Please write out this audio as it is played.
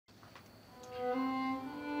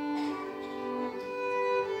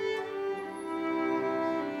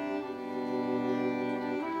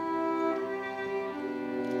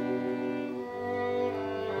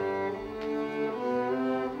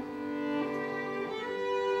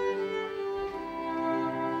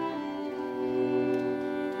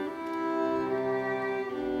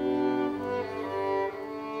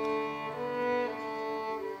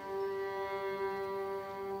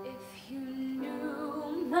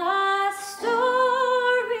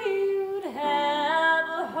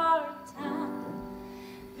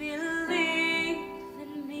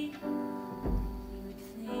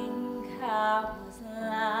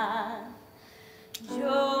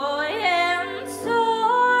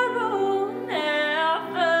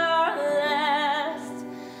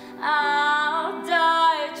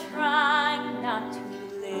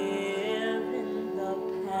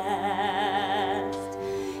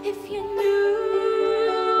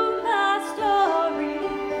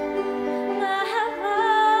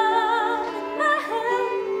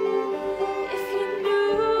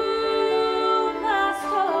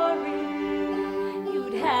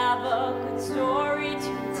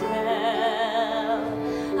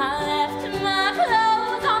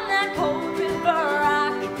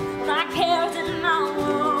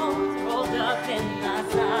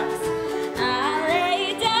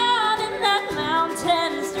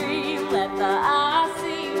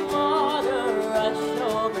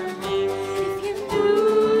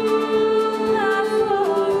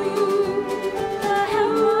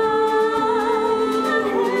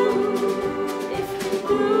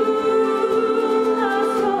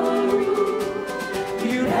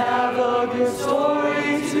good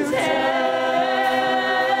story to tell.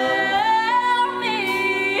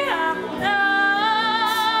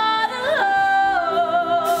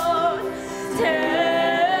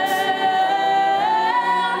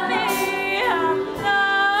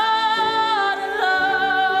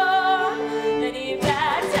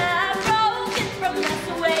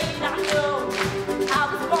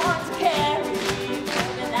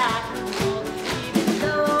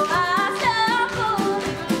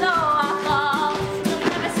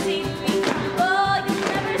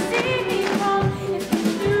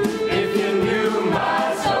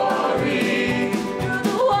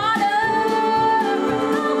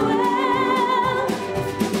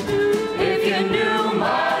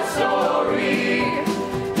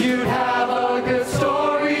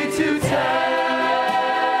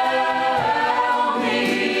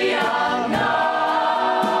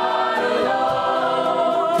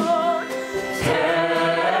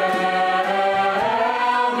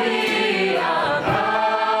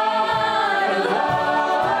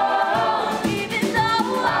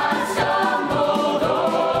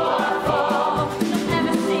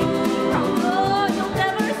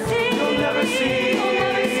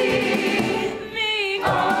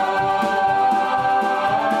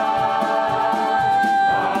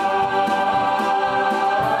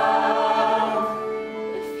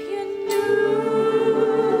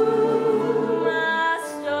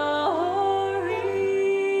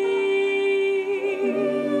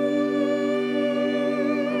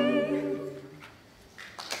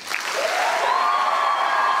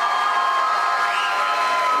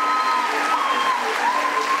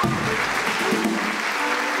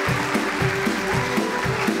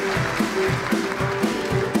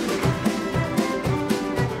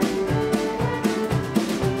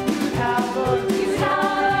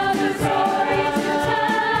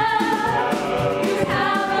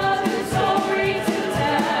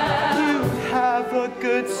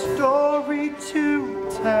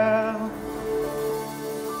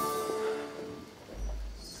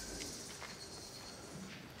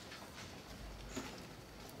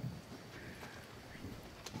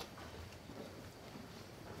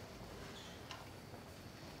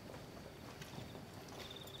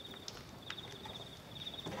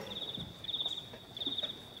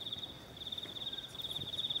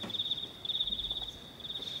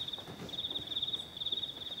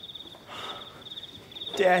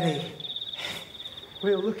 Daddy.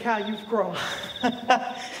 Well, look how you've grown.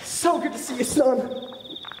 So good to see you, son.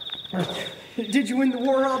 Did you win the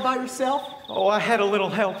war all by yourself? Oh, I had a little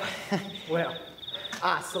help. Well,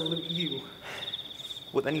 I salute you.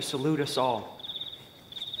 Well, then you salute us all.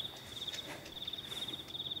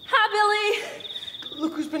 Hi, Billy.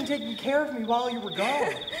 Look who's been taking care of me while you were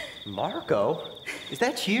gone. Marco? Is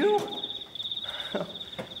that you?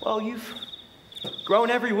 Well, you've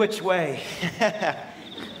grown every which way.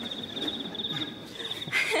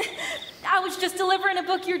 I was just delivering a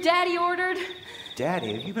book your daddy ordered.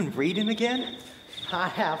 Daddy, have you been reading again? I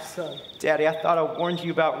have, son. Daddy, I thought I warned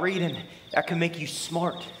you about reading. That can make you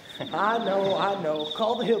smart. I know.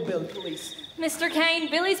 Call the hillbilly police. Mr. Kane,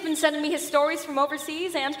 Billy's been sending me his stories from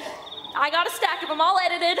overseas, and I got a stack of them all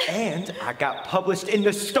edited. And I got published in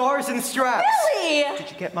the Stars and Straps. Really? Did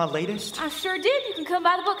you get my latest? I sure did. You can come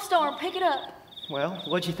by the bookstore and pick it up. Well,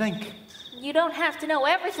 what'd you think? You don't have to know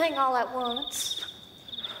everything all at once.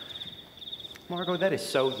 Margot, that is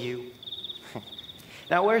so you.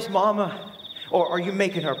 Now, where's Mama? Or are you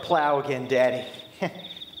making her plow again, Daddy?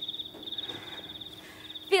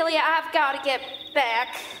 Philia, I've got to get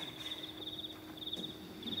back.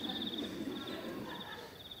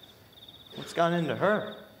 What's gone into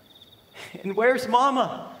her? And where's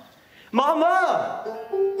Mama? Mama!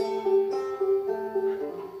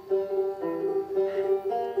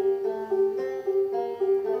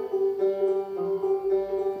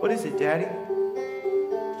 What is it, Daddy?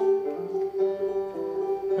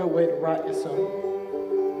 No way to write you, son.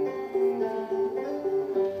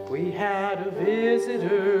 We had a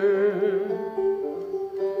visitor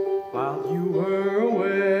while you were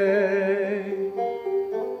away.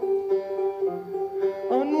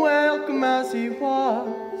 Unwelcome as he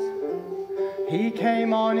was, he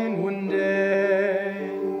came on in one day.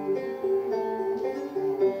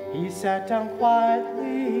 He sat down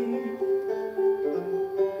quietly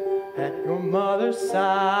at your mother's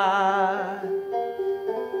side.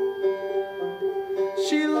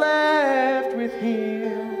 She left with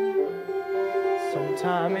him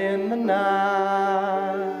sometime in the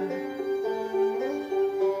night.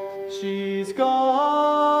 She's gone.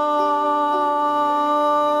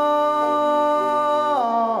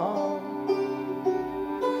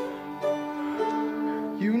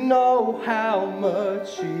 You know how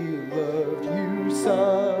much she loved you,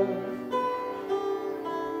 son.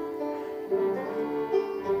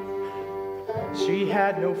 She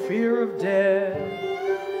had no fear of death.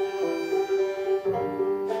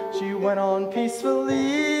 She went on peacefully.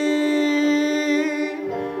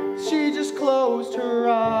 She just closed her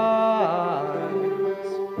eyes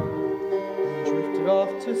and drifted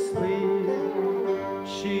off to sleep.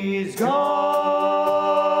 She's gone.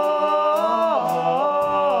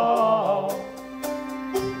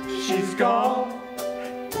 She's gone.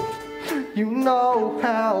 You know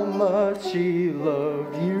how much she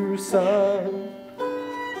loved you, son.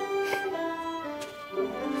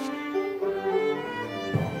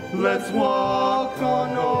 Let's walk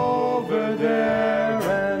on over there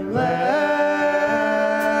and lay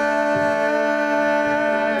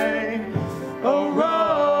a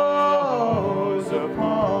rose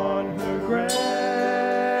upon her grave.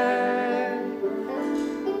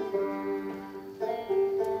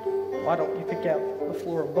 Why don't you pick out a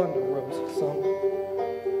floral bundle rose, son?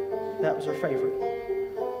 That was her favorite.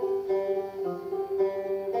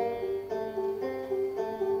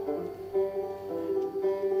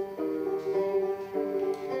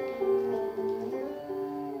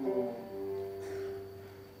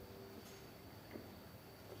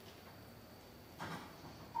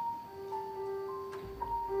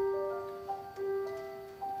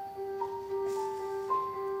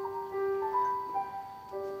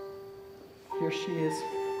 Here she is,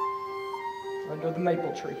 under the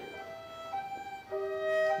maple tree.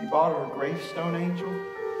 You bought her a gravestone, Angel?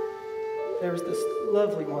 There was this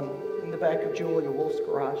lovely one in the back of Julia Wolf's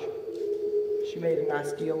garage. She made a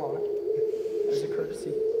nice deal on it as a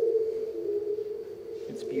courtesy.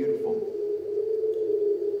 It's beautiful.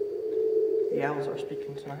 The owls are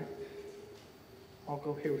speaking tonight. I'll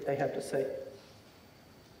go hear what they have to say.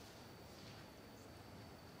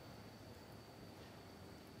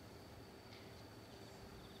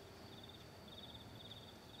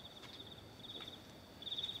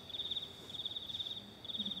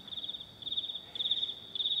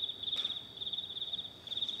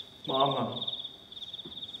 Mama,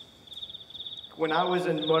 when I was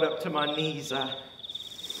in mud up to my knees, I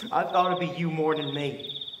thought it'd be you more than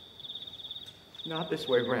me. Not this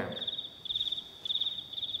way round.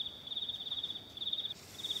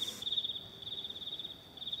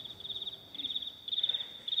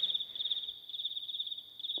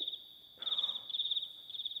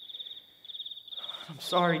 I'm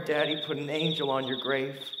sorry Daddy put an angel on your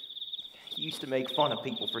grave. He used to make fun of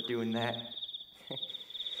people for doing that.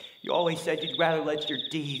 You always said you'd rather let your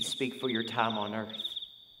deeds speak for your time on earth.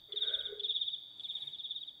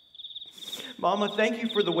 Mama, thank you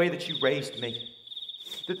for the way that you raised me.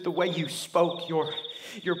 The way you spoke, your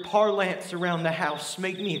parlance around the house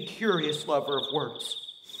made me a curious lover of words.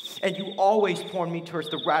 And you always pointed me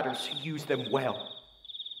towards the writers who use them well.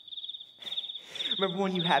 Remember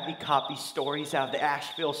when you had me copy stories out of the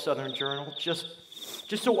Asheville Southern Journal just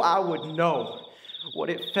so I would know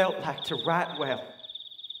what it felt like to write well?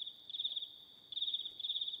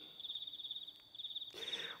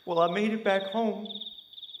 Well, I made it back home,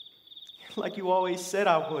 like you always said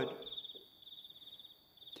I would.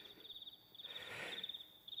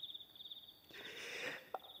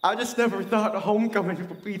 I just never thought homecoming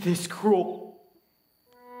would be this cruel.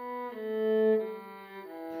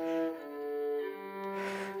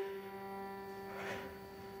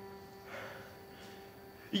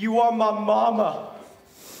 You are my mama,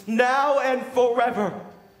 now and forever.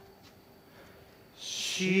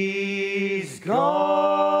 She's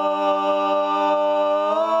gone.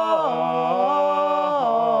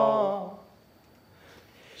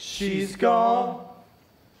 She's gone.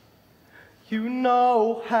 You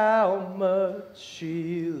know how much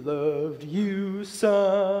she loved you,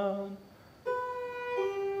 son.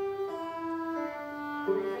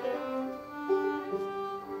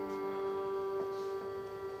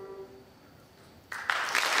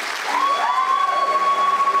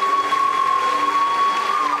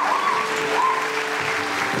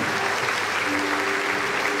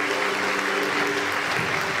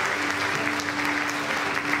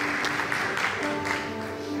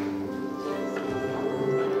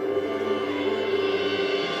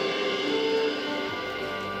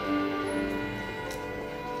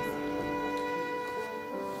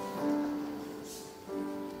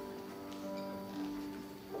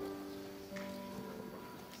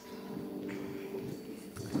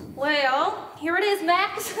 Well, here it is,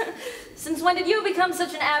 Max. Since when did you become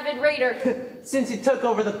such an avid reader? Since you took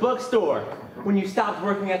over the bookstore. When you stopped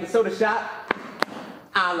working at the soda shop,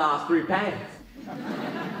 I lost 3 pounds.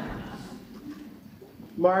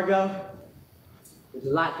 Margot, Would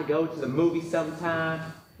you like to go to the movie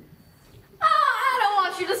sometime? Oh, I don't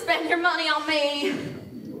want you to spend your money on me.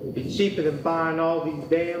 It'd be cheaper than buying all these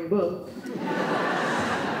damn books.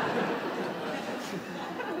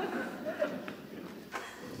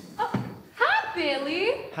 Hi,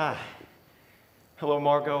 Billy. Hi. Hello,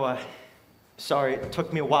 Margot. Sorry, it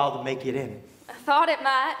took me a while to make it in. I thought it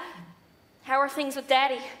might. How are things with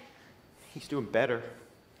Daddy? He's doing better.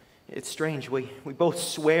 It's strange. We both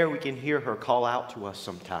swear we can hear her call out to us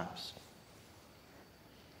sometimes.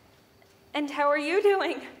 And how are you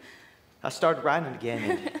doing? I started riding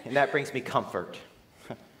again, and that brings me comfort.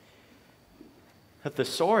 A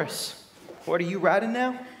thesaurus. What are you riding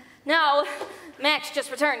now? No, Max just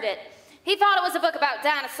returned it. He thought it was a book about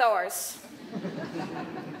dinosaurs.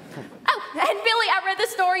 Oh, and Billy, I read the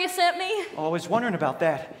story you sent me. Oh, I was wondering about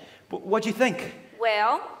that. But what'd you think?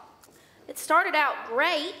 Well, it started out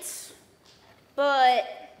great, but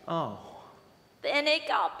Oh. then it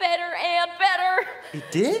got better and better.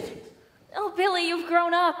 It did? Oh, Billy, you've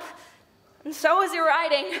grown up, and so is your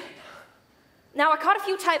writing. Now, I caught a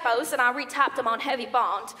few typos, and I retyped them on heavy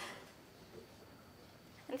bond.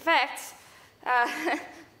 In fact, I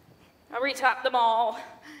retyped them all.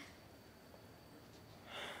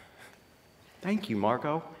 Thank you,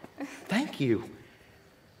 Margot. Thank you.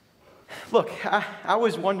 Look, I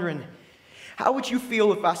was wondering, how would you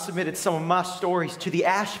feel if I submitted some of my stories to the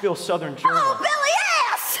Asheville Southern Journal? Oh, Billy,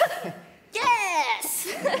 yes! Yes!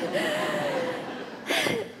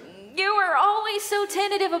 You were always so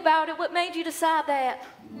tentative about it. What made you decide that?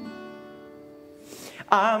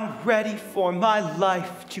 I'm ready for my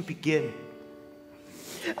life to begin.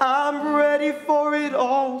 I'm ready for it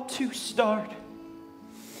all to start.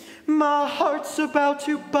 My heart's about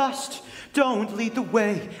to bust. Don't lead the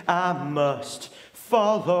way, I must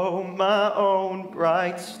follow my own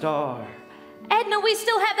bright star. Edna, we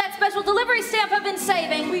still have that special delivery stamp I've been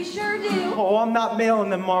saving. We sure do. Oh, I'm not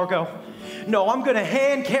mailing them, Margot. No, I'm gonna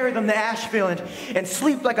hand carry them to Asheville and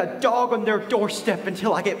sleep like a dog on their doorstep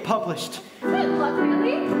until I get published. Good luck,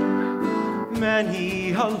 Billy.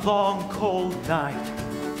 Many a long, cold night,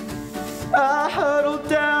 I huddled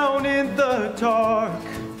down in the dark.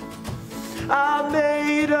 I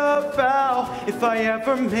made a vow, if I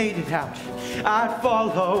ever made it out, I'd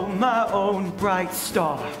follow my own bright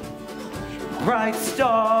star. Bright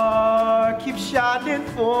star, keep shining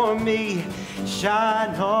for me.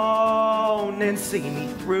 Shine on and see me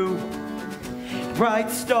through. Bright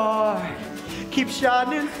star, keep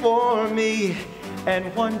shining for me.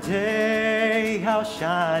 And one day I'll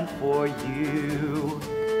shine for you.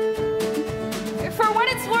 For what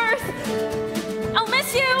it's worth, I'll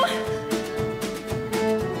miss you.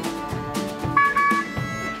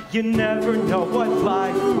 You never know what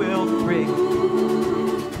life will bring.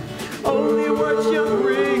 Only what you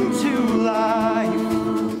bring to life.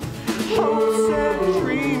 Hopes and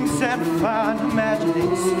dreams and fine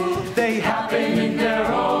imaginings, they happen in their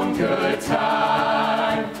own good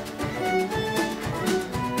time.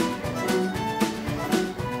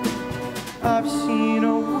 I've seen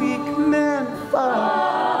a weak man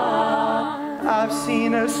fall. I've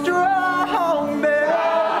seen a strong man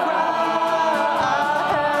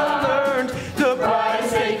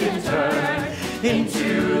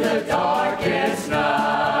into the darkest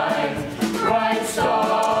night. Bright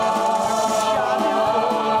star,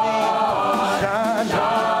 shine,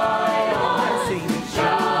 shine on, see me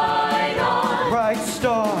shine on. Bright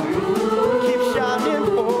star, keep shining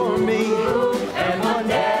for me, and one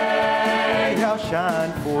day I'll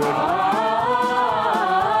shine for you.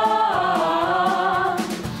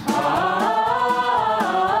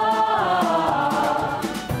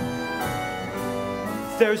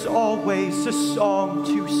 There's always a song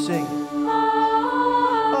to sing, a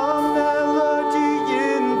melody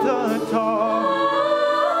in the dark,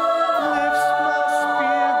 lifts my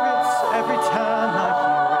spirits every time I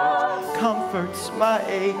hear it, comforts my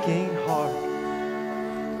aching heart.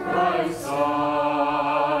 Bright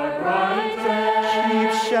star, bright day,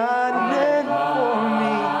 keep shining for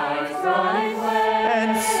me,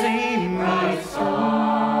 and see me through.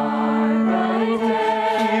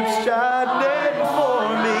 Keep shining for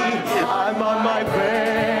me, I'm on my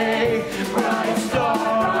way. Bright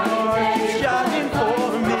star, keep shining for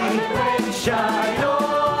me. Shine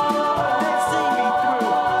on and see me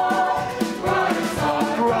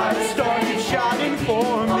through. Bright star, keep shining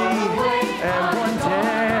for me.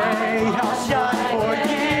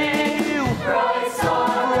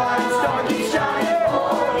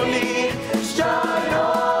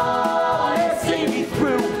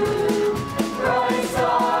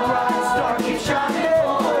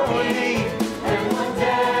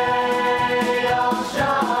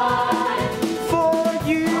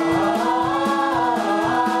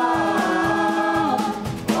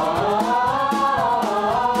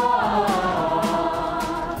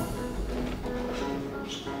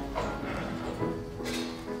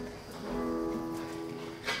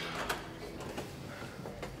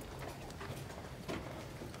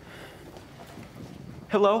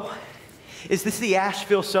 Hello? Is this the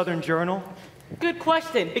Asheville Southern Journal? Good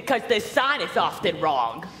question, because the sign is often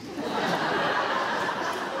wrong.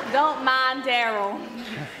 Don't mind Daryl.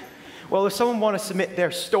 Well, if someone wants to submit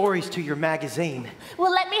their stories to your magazine.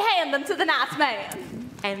 Well, let me hand them to the nice man.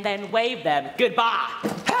 And then wave them goodbye.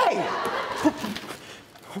 Hey!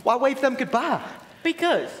 Why wave them goodbye?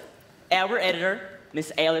 Because our editor,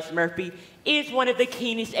 Miss Alice Murphy, is one of the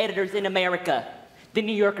keenest editors in America. The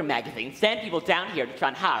New Yorker magazine sent people down here to try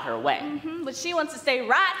and hire her away. But she wants to stay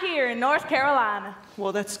right here in North Carolina.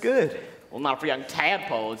 Well, that's good. Well, not for young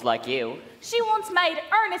tadpoles like you. She once made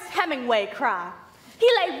Ernest Hemingway cry. He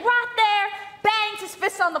lay right there, banged his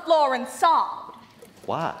fists on the floor, and sobbed.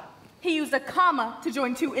 Why? He used a comma to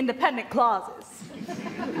join two independent clauses.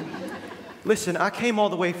 Listen, I came all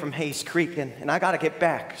the way from Hayes Creek, and I gotta get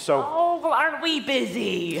back, so... Oh, well, aren't we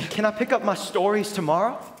busy? Can I pick up my stories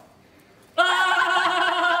tomorrow?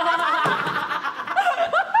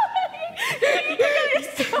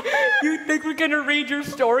 You think we're gonna read your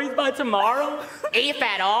stories by tomorrow? If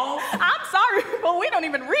at all? I'm sorry, but we don't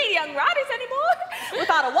even read young writers anymore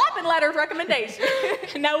without a whopping letter of recommendation.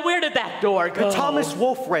 Now, where did that door go? Thomas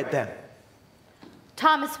Wolfe read them.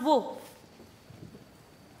 Thomas Wolfe.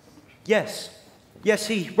 Yes. Yes,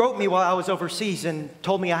 he wrote me while I was overseas and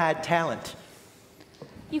told me I had talent.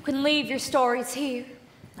 You can leave your stories here.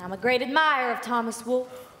 I'm a great admirer of Thomas Wolfe.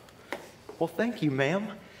 Well, thank you, ma'am.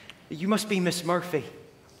 You must be Miss Murphy.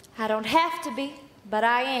 I don't have to be, but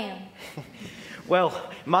I am. Well,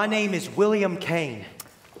 my name is William Kane.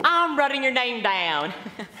 I'm writing your name down.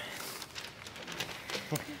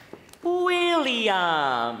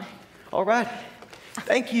 William. All right.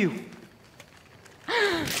 Thank you.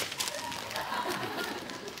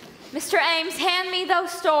 Mr. Ames, hand me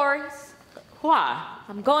those stories. Why?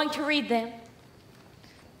 I'm going to read them.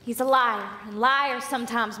 He's a liar, and liars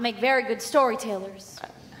sometimes make very good storytellers.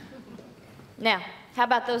 Now, how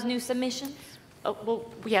about those new submissions? Oh, well,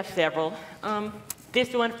 we have several.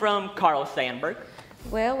 This one from Carl Sandburg.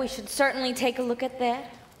 Well, we should certainly take a look at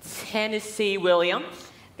that. Tennessee Williams.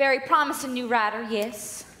 Very promising new writer,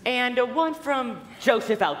 yes. And one from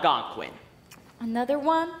Joseph Algonquin. Another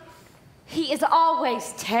one? He is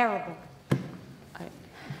always terrible.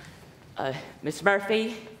 Miss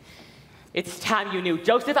Murphy, it's time you knew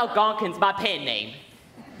Joseph Algonquin's my pen name.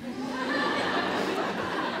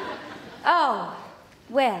 Oh,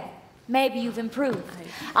 well, maybe you've improved.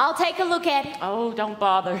 I'll take a look at it. Oh, don't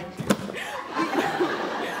bother.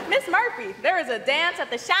 Miss Murphy, there is a dance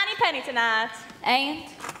at the Shiny Penny tonight. And?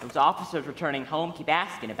 Those officers returning home keep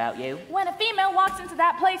asking about you. When a female walks into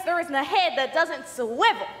that place, there isn't a head that doesn't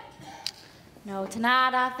swivel. No,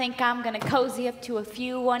 tonight I think I'm gonna cozy up to a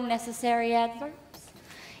few unnecessary adverbs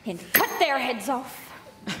and cut their heads off.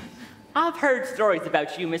 I've heard stories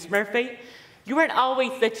about you, Miss Murphy. You weren't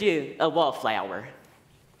always such a wallflower.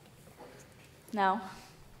 No,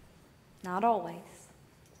 not always.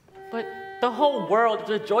 But the whole world is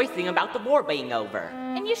rejoicing about the war being over.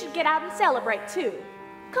 And you should get out and celebrate, too.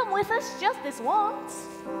 Come with us just this once.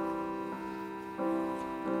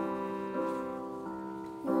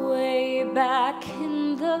 Way back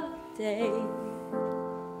in the day,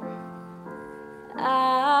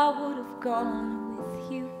 I would have gone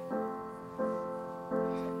with you.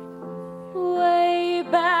 Way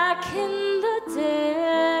back in the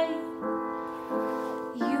day,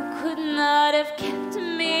 you could not have kept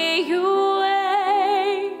me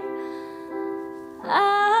away.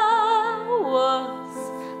 I was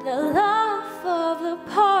the life of the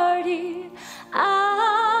party.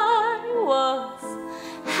 I was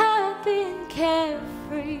happy and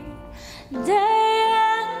carefree,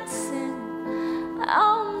 dancing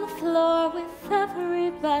on the floor with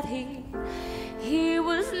everybody. He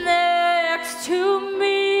was next to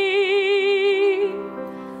me.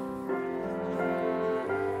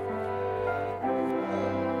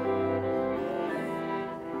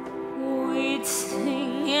 We'd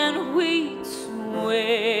sing and we'd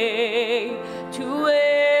sway to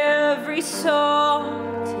every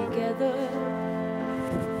song together.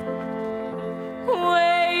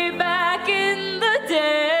 Way back in the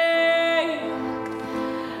day,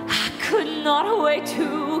 I could not wait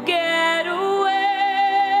to get away.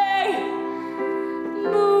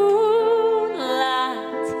 Moonlight,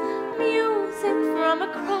 music from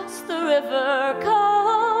across the river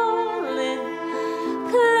calling,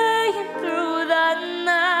 playing through the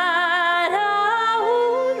night. I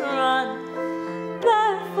would run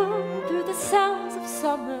barefoot through the sounds of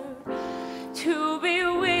summer to be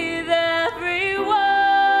with everyone.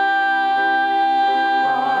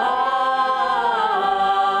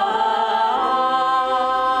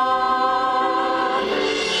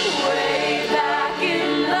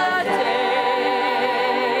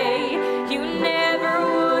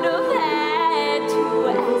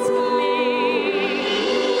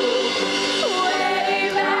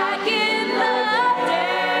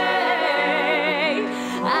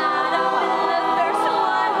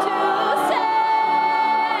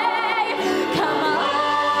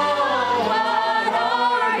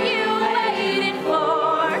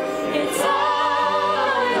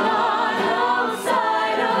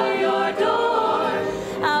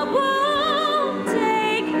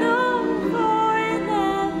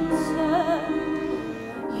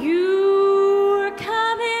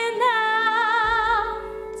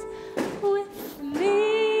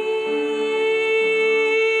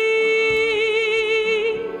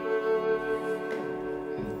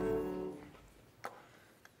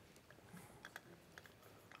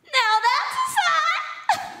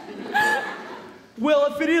 Well,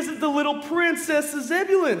 if it isn't the little Princess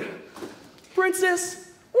Zebulon.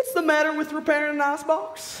 Princess, what's the matter with repairing an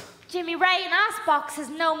icebox? Jimmy Ray, an icebox has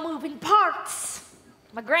no moving parts.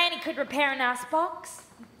 My granny could repair an icebox.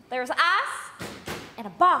 There's ice and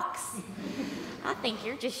a box. I think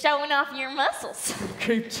you're just showing off your muscles.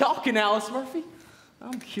 Keep talking, Alice Murphy.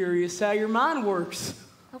 I'm curious how your mind works.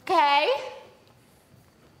 Okay.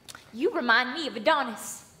 You remind me of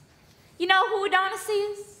Adonis. You know who Adonis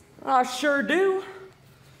is? I sure do.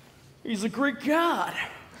 He's a Greek god.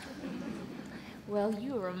 Well,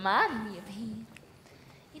 you remind me of him.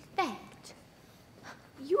 In fact,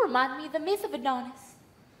 you remind me of the myth of Adonis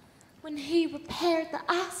when he repaired the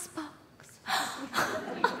icebox.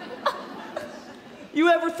 You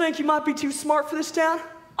ever think you might be too smart for this town?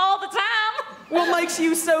 All the time. What makes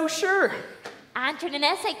you so sure? I entered an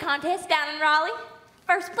essay contest down in Raleigh.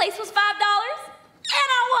 First place was $5, and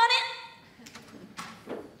I won it.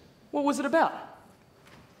 What was it about?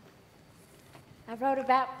 I wrote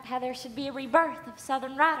about how there should be a rebirth of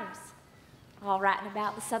Southern writers, all writing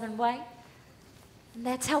about the Southern way. And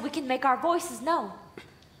that's how we can make our voices known.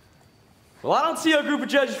 Well, I don't see a group of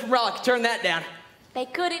judges from Raleigh could turn that down. They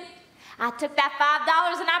couldn't. I took that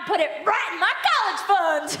 $5 and I put it right in my college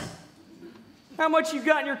fund. How much you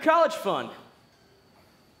got in your college fund?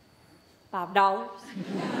 $5.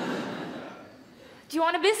 Do you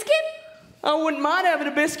want a biscuit? I wouldn't mind having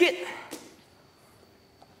a biscuit.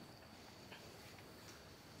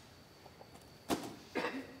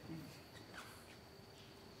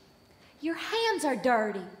 Your hands are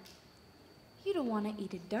dirty. You don't want to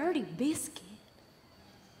eat a dirty biscuit.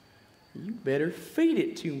 You better feed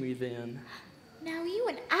it to me then. Now you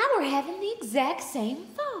and I were having the exact same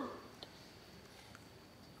thought.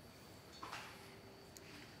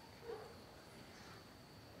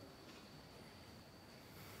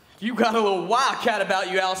 You got a little wildcat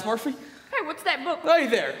about you, Alice Murphy. Hey, what's that book? Hey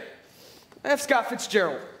there. F. Scott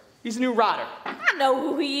Fitzgerald. He's a new writer. I know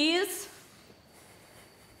who he is.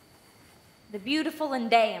 The Beautiful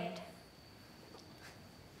and Damned.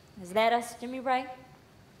 Is that us, Jimmy Ray?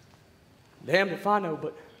 Damned if I know,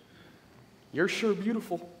 but you're sure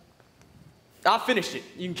beautiful. I finished it.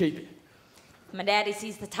 You can keep it. If my daddy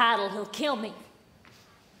sees the title, he'll kill me.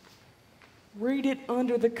 Read it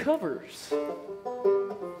under the covers.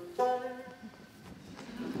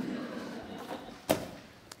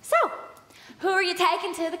 So, who are you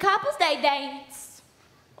taking to the couple's day dance?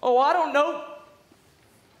 Oh, I don't know.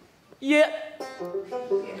 Yet.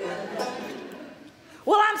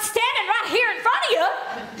 Well, I'm standing right here in front of you.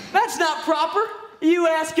 That's not proper. You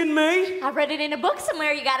asking me? I read it in a book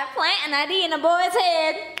somewhere. You gotta plant an idea in a boy's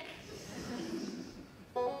head.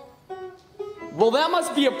 Well, that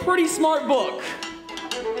must be a pretty smart book.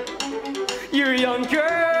 You're a young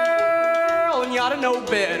girl and you ought to know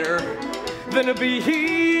better than to be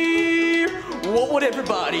here. What would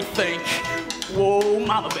everybody think? Whoa,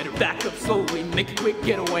 mama, better back up slowly, make a quick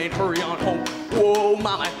getaway and hurry on home. Whoa,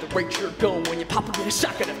 mama, at the rate you're going, when your papa get a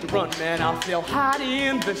shotgun have to run, man, I'll feel hide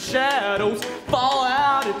in the shadows, fall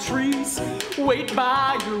out of trees, wait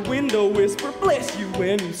by your window, whisper, bless you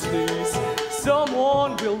when you sneeze.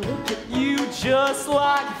 Someone will look at you just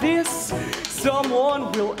like this.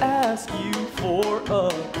 Someone will ask you for a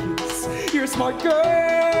kiss. You're a smart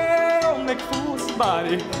girl, make a fool of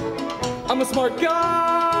somebody. I'm a smart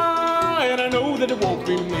guy, and I know that it won't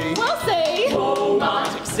be me. We'll see. Whoa, mama,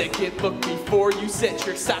 take a second look before you set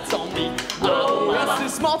your sights on me. I'm just a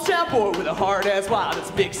small town boy with a heart as wild as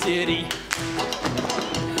a big city.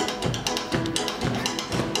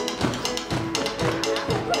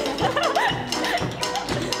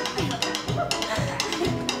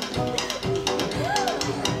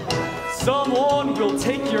 Someone will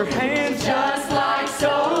take your hand just like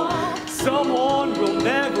so. Someone will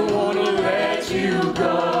never want to let you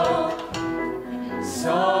go.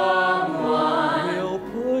 Someone will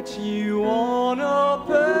put you on a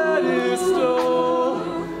pedestal.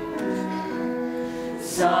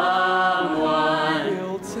 Someone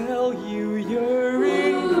will tell you you're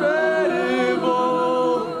incredible.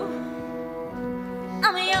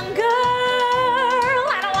 I'm a young girl.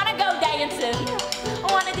 I don't want to go dancing. I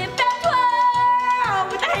want to dip that twirl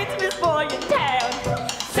with the handsomest boy in town.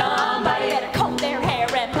 Somebody better comb their hair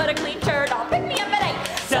and put a clean shirt on. Pick me up at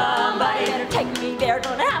 8. Somebody better take me there.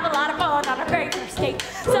 Gonna have a lot of fun on a great first date.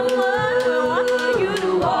 Someone will want you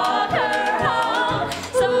to walk her home.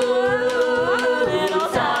 Someone will want a little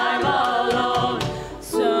time alone.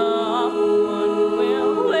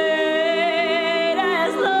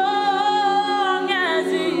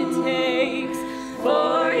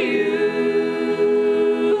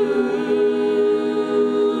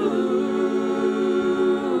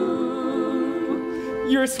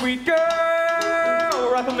 You're a sweet girl,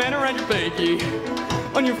 wrap a man around your baby.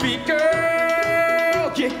 On your feet,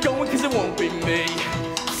 girl, get going, cause it won't be me.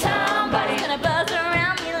 Somebody's gonna buzz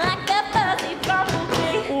around me like a fuzzy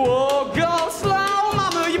bumblebee. Whoa, go slow,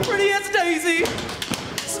 mama, you're pretty as Daisy.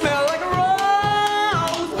 Smell like a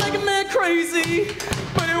rose, make a man crazy,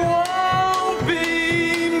 but it won't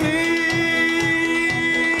be me.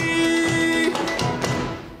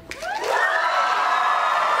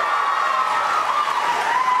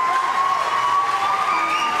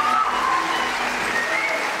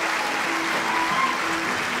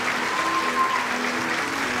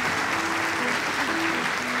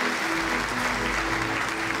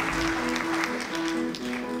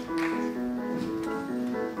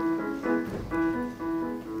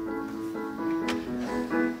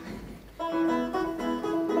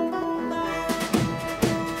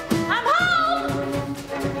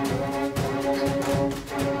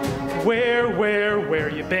 Where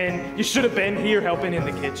you been? You should have been here helping in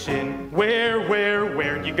the kitchen.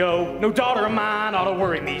 Where'd you go? No daughter of mine ought to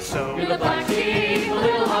worry me so. You're the black sheep, a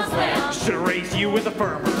little lost lamb. Should have raised you with a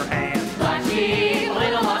firmer hand. Black sheep, a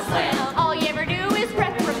little lost lamb. All you ever do is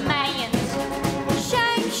reprimand.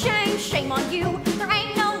 Shame on you. There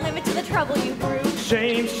ain't no limit to the trouble you brew.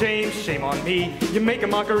 Shame on me. You make a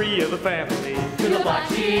mockery of the family. You're the black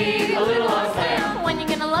sheep, a little lost lamb. When you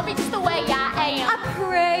gonna love me just the way I am? I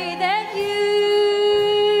pray that you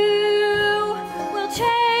will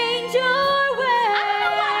change your ways.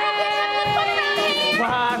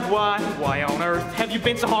 Why on earth have you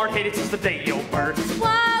been so hard-headed since the day of your birth?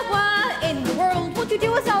 Why in the world won't you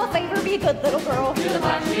do us all a favor, be a good little girl? You're the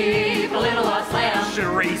black sheep, a little lost lamb. Should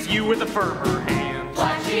have raised you with a firmer hand.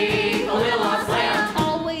 Black sheep, a little lost lamb.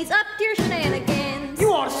 Always up to your shenanigans.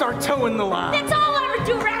 You ought to start towing the line. That's all I ever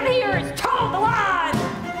do around here is toe the line.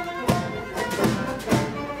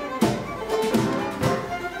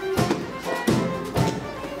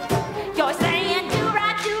 You're saying do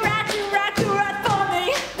right for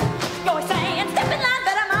me. You're saying step in line,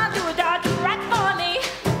 better mind, do right for me.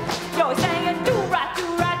 You're saying do right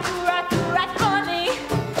for me.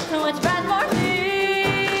 What's right for me?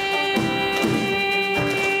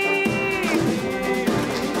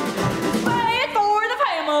 Wait for the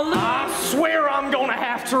family. I swear I'm gonna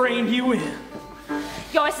have to rein you in.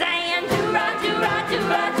 You're saying do right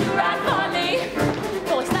for me.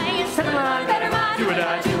 You're saying step in line, better mind, do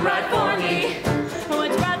right for me.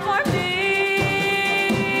 What's right for me?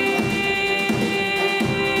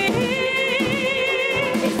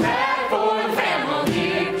 It's right for the family.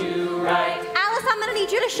 Do right. Alice, I'm gonna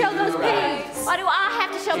need you to show those peas. Why do I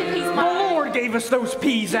have to show the peas, The Mom? Lord gave us those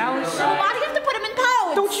peas, Alice. Well, why do you have to put them in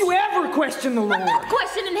pods? Don't you ever question the Lord. I'm not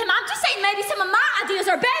questioning him. I'm just saying maybe some of my ideas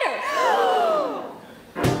are better.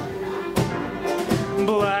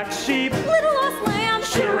 Black sheep, Little lost lamb.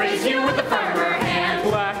 should raise you with the firmer hand.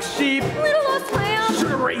 Black sheep, Little lost lamb.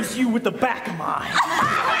 should raise you with the back of mine.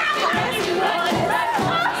 Do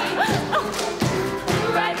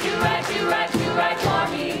right for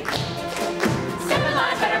me. Step in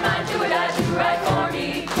line, better mind, do right for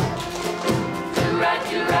me. Do right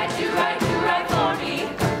for me.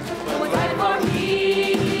 What's right for me?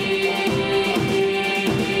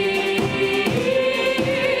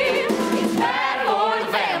 It's bad for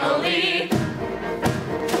the family.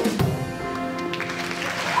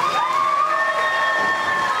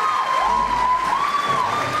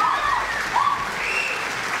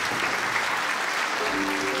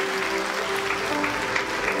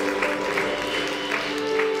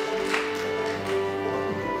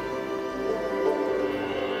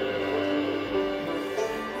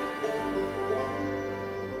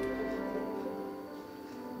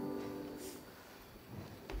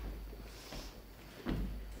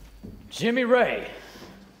 Jimmy Ray,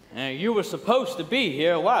 you were supposed to be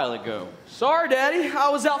here a while ago. Sorry, Daddy, I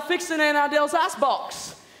was out fixing Aunt Adele's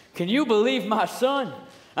icebox. Can you believe my son?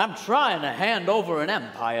 I'm trying to hand over an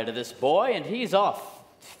empire to this boy, and he's off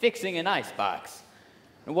fixing an icebox.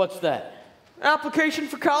 And what's that? Application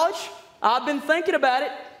for college? I've been thinking about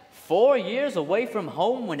it. 4 years away from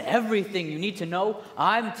home when everything you need to know,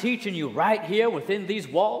 I'm teaching you right here within these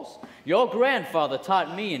walls? Your grandfather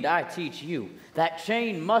taught me and I teach you. That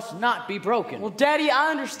chain must not be broken. Well, Daddy, I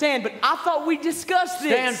understand, but I thought we discussed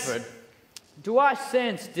this. Stanford, do I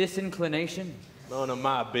sense disinclination? None of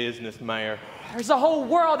my business, Mayor. There's a whole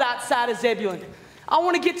world outside of Zebulon. I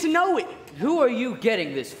want to get to know it. Who are you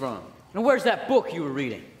getting this from? And where's that book you were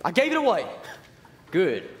reading? I gave it away.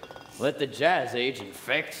 Good. Let the jazz age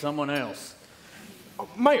infect someone else.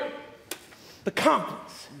 Mayor, the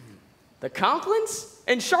Conklins. The Conklins?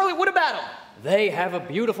 And Charlotte, what about them? They have a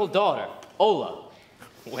beautiful daughter, Ola.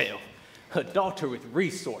 Well, A daughter with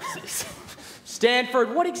resources.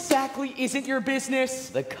 Stanford, what exactly isn't your business?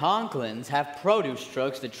 The Conklins have produce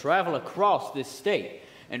trucks that travel across this state,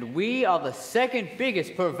 and we are the second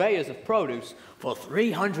biggest purveyors of produce for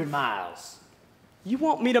 300 miles. You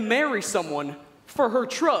want me to marry someone for her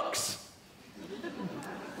trucks?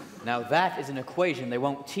 Now that is an equation they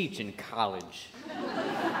won't teach in college.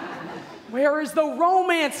 Where is the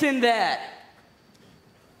romance in that?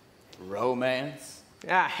 Romance?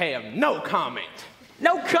 I have no comment.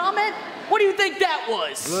 No comment? What do you think that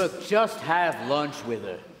was? Look, just have lunch with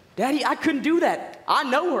her. Daddy, I couldn't do that. I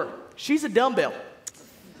know her. She's a dumbbell.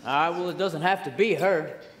 Well, it doesn't have to be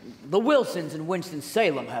her. The Wilsons in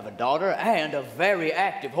Winston-Salem have a daughter and a very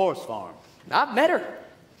active horse farm. I've met her.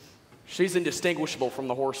 She's indistinguishable from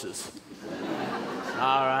the horses.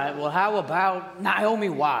 All right, well, how about Naomi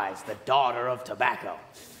Wise, the daughter of tobacco?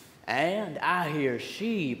 And I hear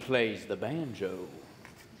she plays the banjo.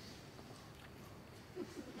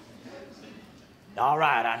 All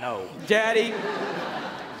right, I know. Daddy,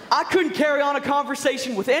 I couldn't carry on a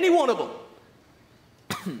conversation with any one of them.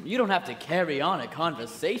 You don't have to carry on a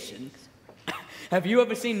conversation. Have you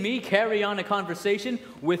ever seen me carry on a conversation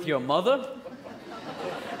with your mother?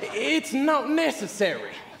 It's not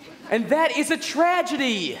necessary. And that is a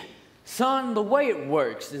tragedy. Son, the way it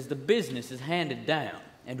works is the business is handed down,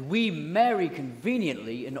 and we marry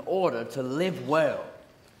conveniently in order to live well.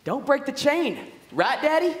 Don't break the chain. Right,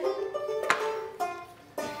 Daddy?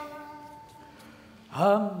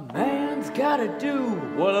 A man's gotta do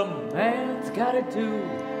what a man's gotta do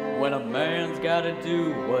when a man's gotta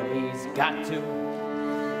do what he's got to.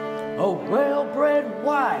 A well-bred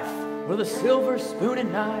wife with a silver spoon and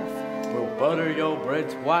knife will butter your bread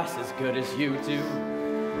twice as good as you do.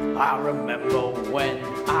 I remember when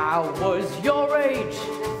I was your age,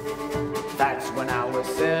 that's when I was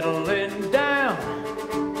settling down.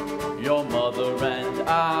 Your mother and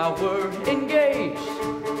I were engaged,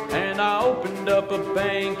 and I opened up a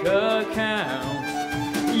bank account.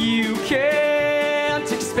 You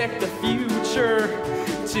can't expect the future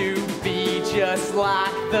to be just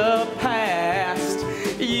like the past.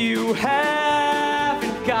 You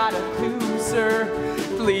haven't got a clue, sir.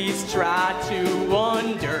 Please try to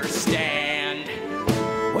understand.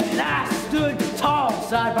 When I stood tall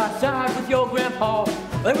side by side with your grandpa,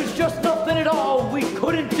 there was just nothing at all we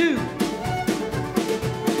couldn't do.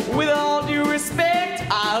 With all due respect,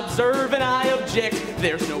 I observe and I object.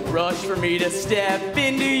 There's no rush for me to step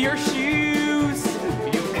into your shoes.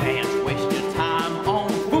 You can't waste your time on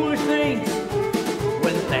foolish things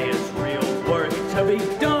when there's real work to be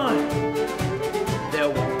done. There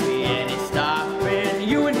won't be any stopping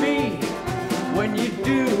you and me when you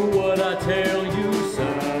do what I tell you,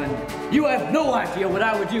 son. You have no idea what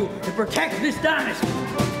I would do to protect this dynasty.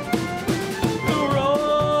 The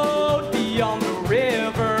road beyond the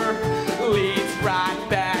river leads right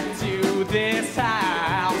back to this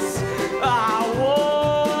house. I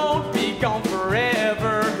won't be gone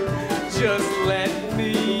forever. Just let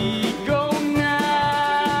me go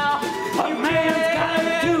now. A man's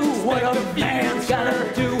gotta do what a man's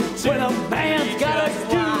gotta do when a man's gotta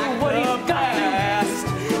do what he's got to.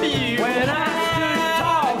 When I stood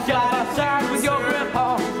tall side by side with your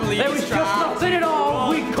grandpa, there was just nothing at all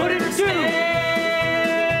we couldn't do. I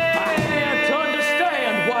can't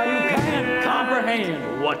understand why you can't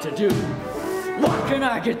comprehend what to do. What can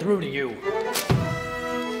I get through to you?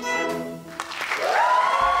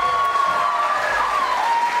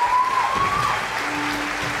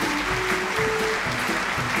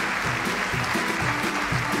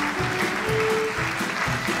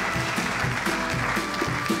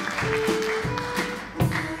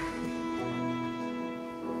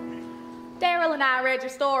 Daryl and I read your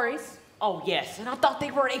stories. Oh, yes, and I thought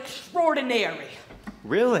they were extraordinary.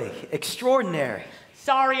 Really? Extraordinary.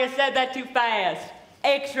 Sorry I said that too fast.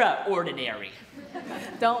 Extraordinary.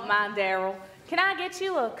 Don't mind Daryl. Can I get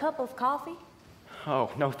you a cup of coffee? Oh,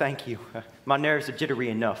 no, thank you. My nerves are jittery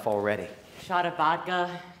enough already. Shot of vodka.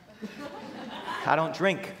 I don't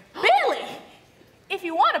drink. Billy! If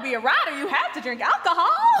you want to be a writer, you have to drink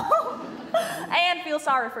alcohol. And feel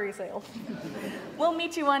sorry for yourself. We'll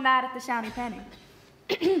meet you one night at the Shiny Penny.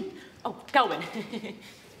 Oh, going.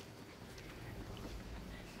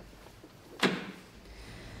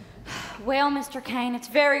 Well, Mr. Kane, it's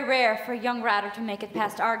very rare for a young writer to make it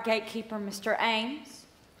past our gatekeeper, Mr. Ames.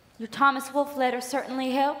 Your Thomas Wolfe letter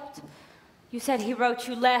certainly helped. You said he wrote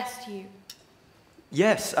you last year.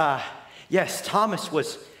 Yes, Thomas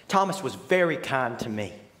was very kind to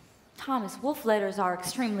me. Thomas Wolfe letters are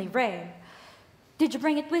extremely rare. Did you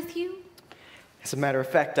bring it with you? As a matter of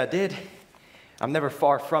fact, I did. I'm never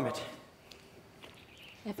far from it.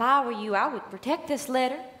 If I were you, I would protect this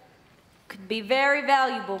letter. Could be very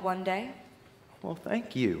valuable one day. Well,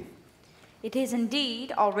 thank you. It is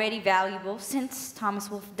indeed already valuable since Thomas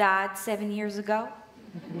Wolfe died 7 years ago.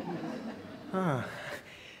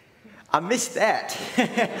 I missed that.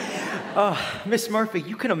 Miss Murphy,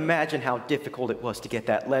 you can imagine how difficult it was to get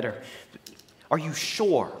that letter. Are you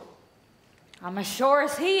sure? I'm as sure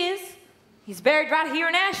as he is. He's buried right here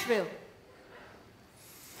in Asheville.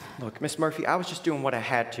 Look, Miss Murphy, I was just doing what I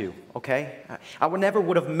had to, okay? I never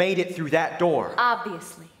would have made it through that door.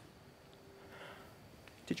 Obviously.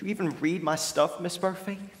 Did you even read my stuff, Miss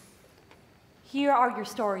Murphy? Here are your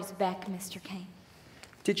stories back, Mr. Kane.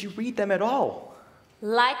 Did you read them at all?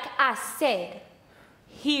 Like I said,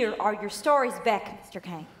 here are your stories back, Mr.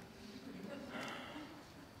 Kane.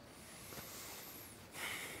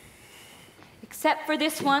 Except for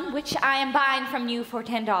this one, which I am buying from you for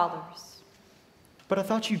 $10. But I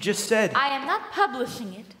thought you just said... I am not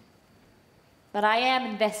publishing it, but I am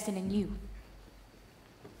investing in you.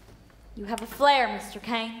 You have a flair, Mr.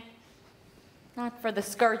 Kane. Not for the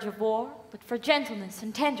scourge of war, but for gentleness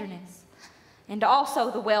and tenderness, and also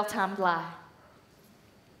the well-timed lie.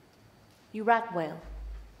 You write well.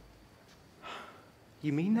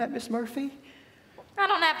 You mean that, Miss Murphy? I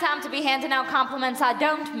don't have time to be handing out compliments I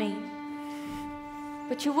don't mean.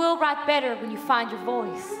 But you will write better when you find your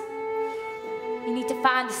voice. You need to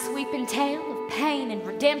find a sweeping tale of pain and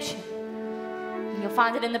redemption. And you'll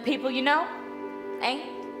find it in the people you know, and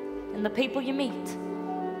in the people you meet.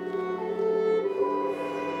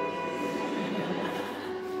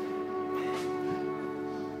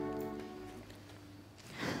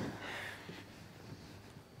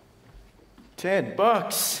 $10.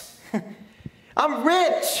 I'm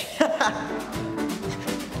rich!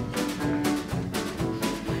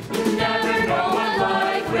 You never know what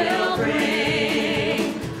life will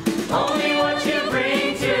bring, only what you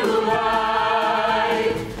bring to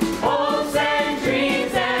life. Hopes and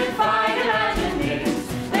dreams and fine imaginings,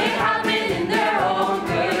 they happen in their own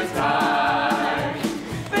good time.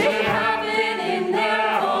 They happen in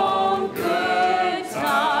their own good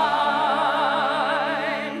time.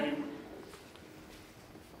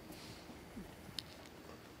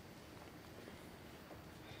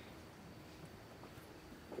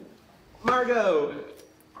 Margot!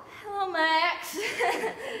 Hello, Max.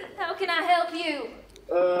 How can I help you?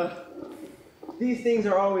 These things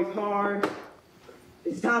are always hard.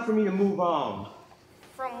 It's time for me to move on.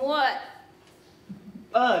 From what?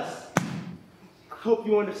 Us. I hope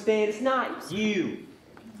you understand. It's not you.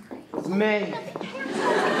 It's me.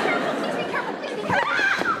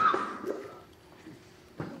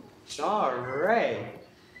 All right.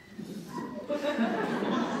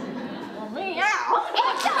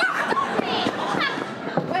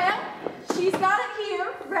 Well, she's got it here,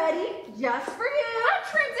 ready, just for you. I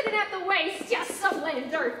trimmed it at the waist, you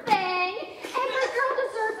slender thing. Every girl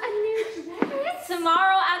deserves a new dress.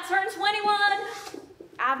 Tomorrow I turn 21.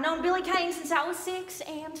 I've known Billy Kane since I was 6,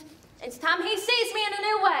 and it's time he sees me in a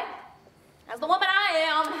new way. As the woman I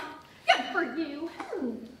am. Good for you.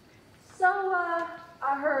 So,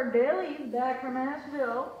 I heard Billy's back from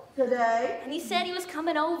Asheville today. And he said he was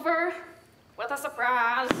coming over with a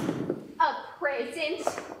surprise. A present.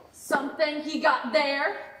 Something he got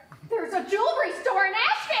there. There's a jewelry store in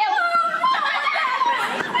Asheville.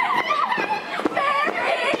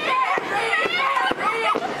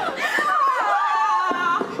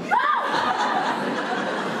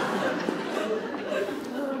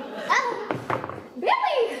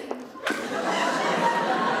 Billy!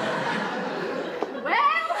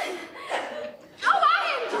 Well, I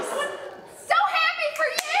am just so happy for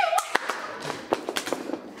you!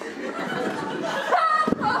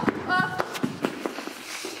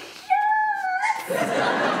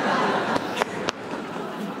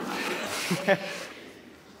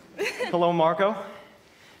 Hello, Margot.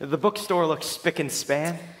 The bookstore looks spick and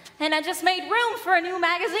span. And I just made room for a new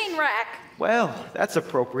magazine rack. Well, that's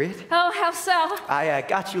appropriate. Oh, how so? I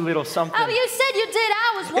got you a little something. Oh, you said you did.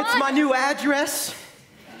 I was one. It's my new address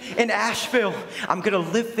in Asheville. I'm gonna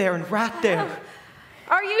live there and write there.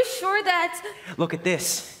 Are you sure that... Look at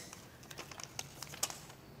this.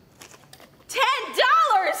 $10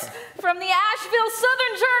 from the Asheville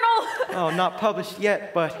Southern Journal. Oh, not published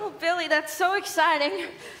yet, but... Oh, Billy, that's so exciting.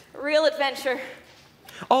 Real adventure.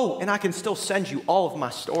 Oh, and I can still send you all of my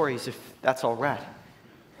stories if that's all right.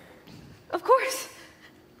 Of course.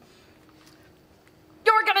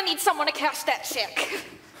 You're gonna need someone to cash that check.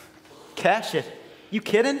 Cash it? You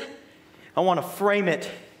kidding? I want to frame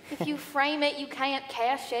it. If you frame it, you can't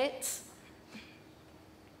cash it.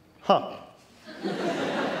 Huh.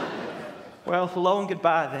 Well, hello and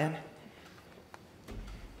goodbye then.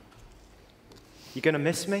 You gonna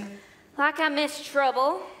miss me? Like I miss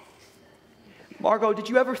trouble. Margot, did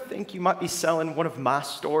you ever think you might be selling one of my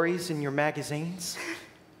stories in your magazines?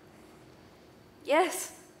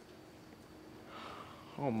 Yes.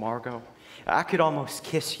 Oh, Margot, I could almost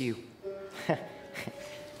kiss you.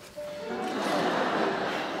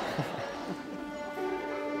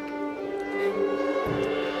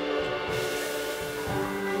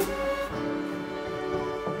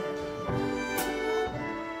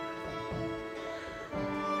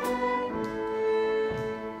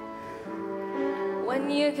 When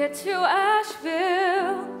you get to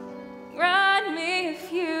Asheville, write me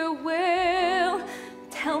if you will.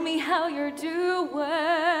 Tell me how you're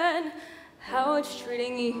doing, how it's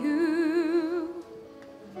treating you.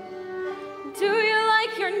 Do you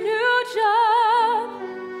like your new job?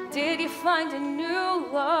 Did you find a new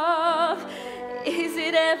love? Is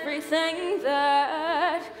it everything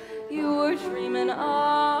that you were dreaming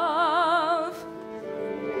of?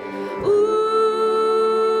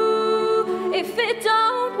 Ooh, if it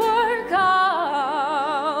don't work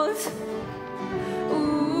out,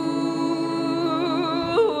 ooh,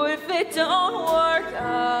 if it don't work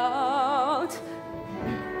out,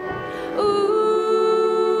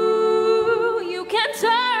 ooh, you can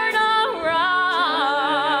turn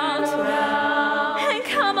around and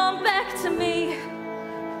come on back to me.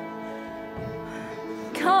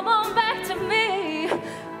 Come on back to me.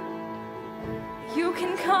 You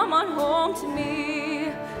can come on home to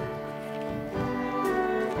me.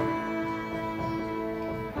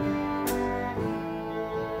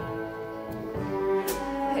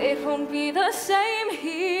 It won't be the same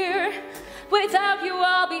here. Without you,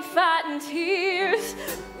 I'll be fighting tears.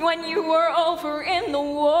 When you were over in the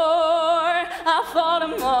war, I fought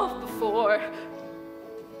them off before.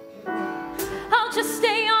 I'll just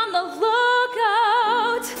stay on the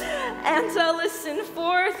lookout, and I'll listen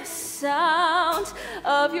for the sound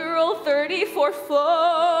of your old 34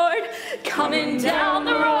 Ford coming down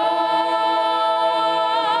the road.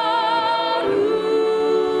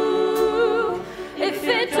 Ooh, if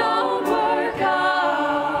it don't work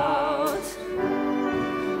out,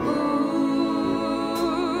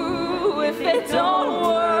 ooh, if it don't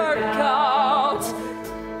work out,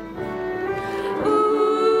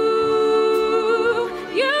 ooh,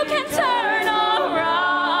 you can turn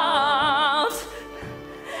around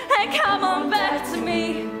and come on back to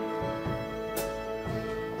me.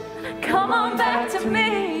 Come on back to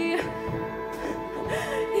me.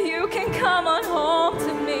 You can come on home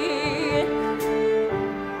to me.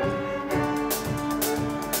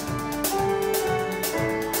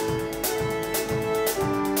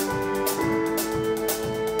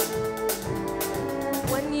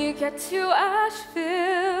 When you get to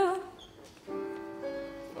Asheville,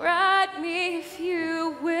 write me if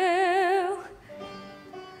you will.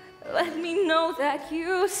 Let me know that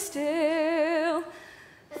you still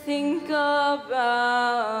think about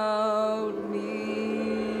me.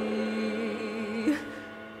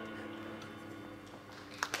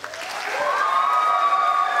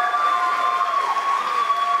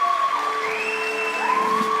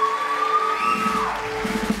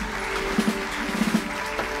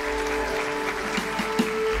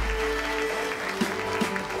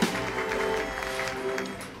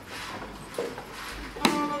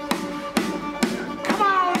 Come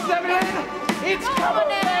on, Zebulon! It's coming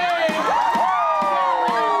in!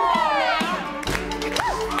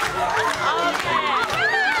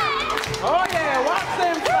 Oh yeah, watch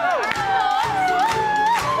them fly!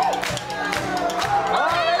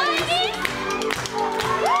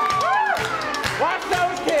 Watch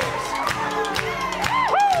those kicks!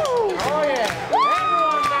 Oh yeah,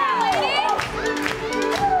 everyone now!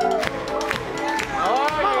 Oh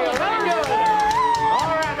yeah, very good!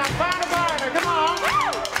 All right, now find a partner, come on!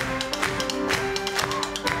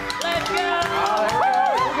 Let's go! Oh,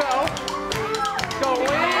 here we go. Go in.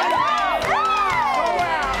 Go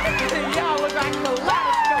out. Y'all look like the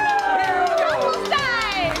loudest. Here we go.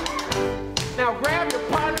 Now grab your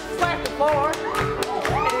partner, slap the floor, and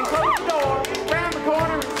then close the door, round the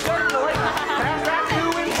corner and circulate. Pass right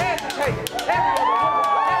through and hesitate.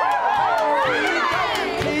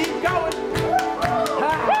 Keep going.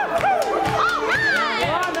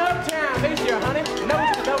 One uptown, here's your honey.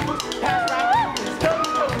 Nose to nose, pass right through. Toes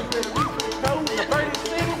to toes, with a reach for the toes. The bird is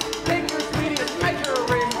singing. Take your sweetest measure of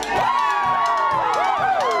ring.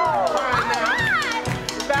 Fine now.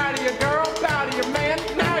 Bow to your girl, bow to your man.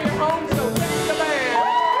 Now you're home, so ring the bell.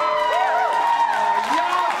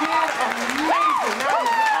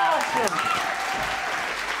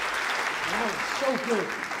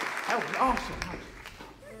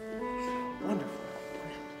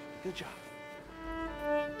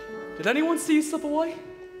 Did anyone see you slip away?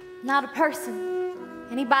 Not a person.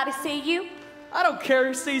 Anybody see you? I don't care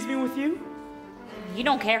who sees me with you. You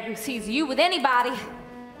don't care who sees you with anybody.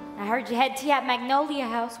 I heard you had tea at Magnolia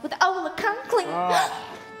House with Ola Conklin.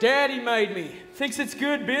 Daddy made me. Thinks it's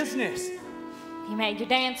good business. He made you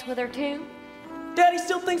dance with her too? Daddy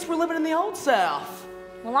still thinks we're living in the old South.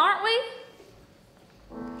 Well, aren't we?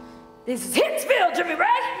 This is Hicksville, Jimmy Ray.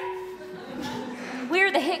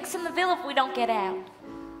 We're the Hicks in the Ville if we don't get out.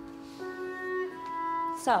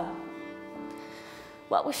 So,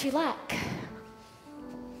 what was she like?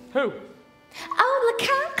 Who? Ola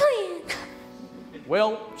Conklin.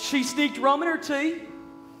 Well, she sneaked rum in her tea.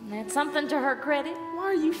 That's something to her credit. Why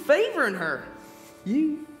are you favoring her?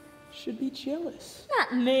 You should be jealous.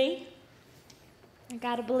 Not me. I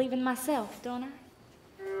gotta believe in myself, don't I?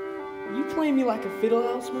 You playing me like a fiddle,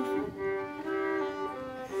 Alice Murphy?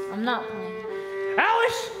 I'm not playing.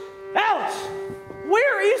 Alice! Alice!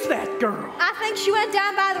 Where is that girl? I think she went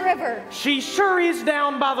down by the river. She sure is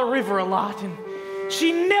down by the river a lot, and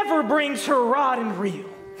she never brings her rod and reel.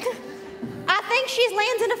 I think she's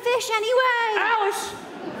landing a fish anyway. Alice!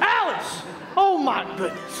 Alice! Oh my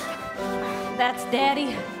goodness. That's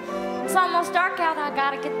Daddy. It's almost dark out. I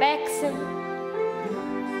gotta get back soon.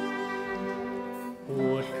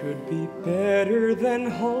 What could be better than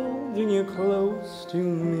holding you close to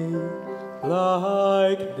me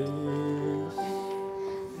like this?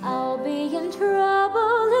 I'll be in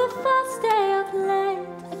trouble if I stay up late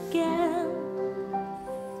again.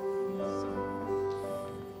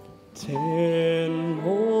 10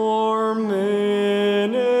 more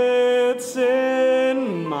minutes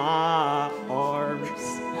in my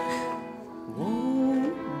arms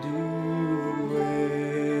won't do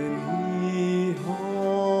any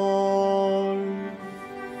harm.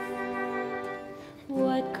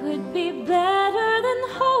 What could be better than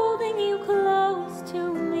holding you close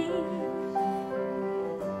to me?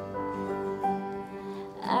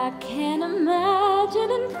 I can't imagine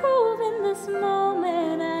improving this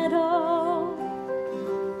moment at all.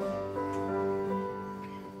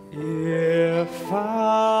 If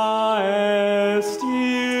I asked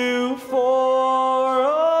you for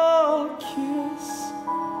a kiss,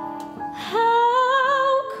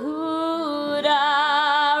 How could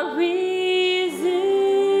I resist?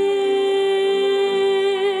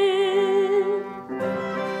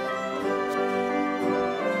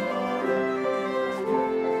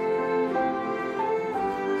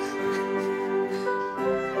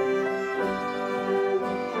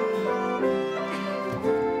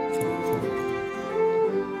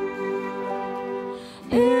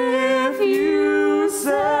 if you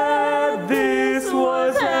said this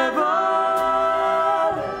was heaven,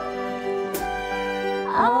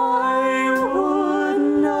 I would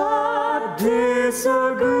not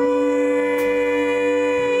disagree.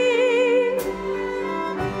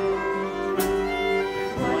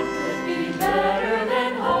 What could be better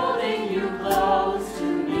than holding you close to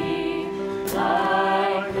me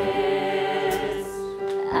like this?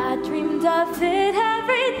 I dreamed of it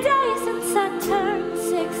every day since I turned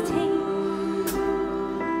 16.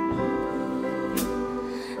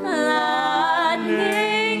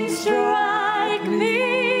 Lightning strike me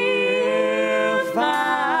if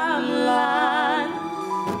I'm lying.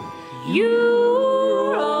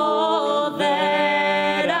 You're all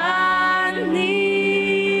that I need.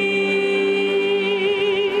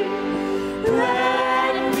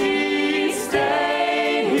 Let me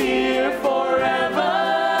stay here forever.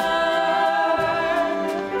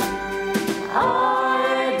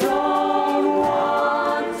 I don't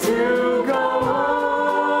want to go home.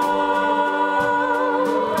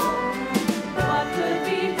 What could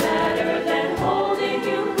be better than holding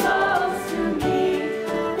you close to me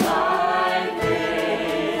like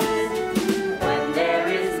this? When there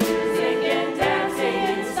is music and dancing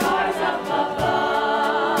and stars up above.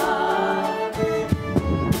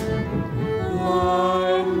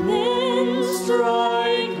 Lightning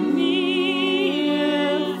strike me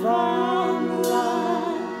if I'm lying.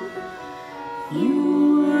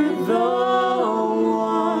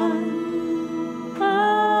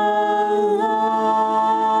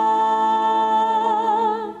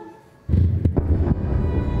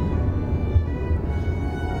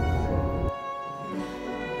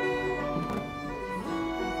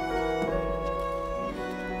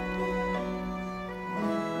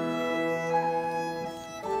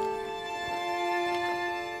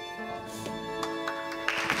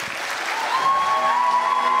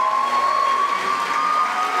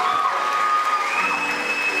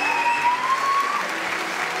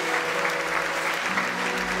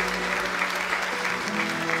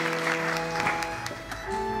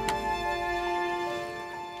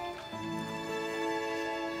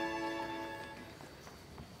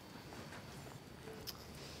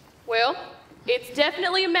 Well, it's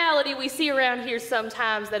definitely a malady we see around here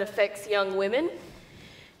sometimes that affects young women.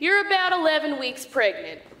 You're about 11 weeks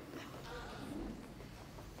pregnant.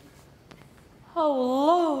 Oh,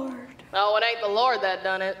 Lord. Oh, it ain't the Lord that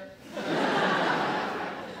done it.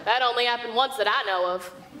 That only happened once that I know of.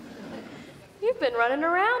 You've been running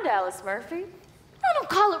around, Alice Murphy. I don't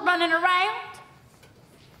call it running around.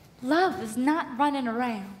 Love is not running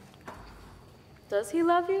around. Does he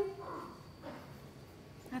love you?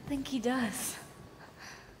 I think he does.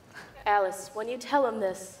 Alice, when you tell him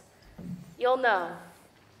this, you'll know.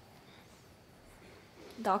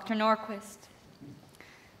 Dr. Norquist,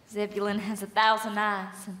 Zebulon has 1,000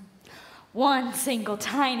 eyes and one single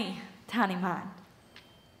tiny, tiny mind.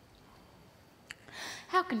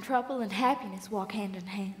 How can trouble and happiness walk hand in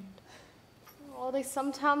hand? Oh, they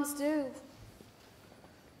sometimes do.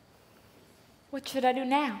 What should I do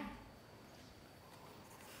now?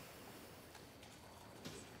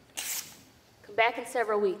 Come back in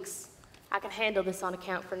several weeks. I can handle this on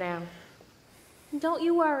account for now. And don't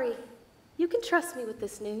you worry. You can trust me with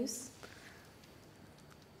this news.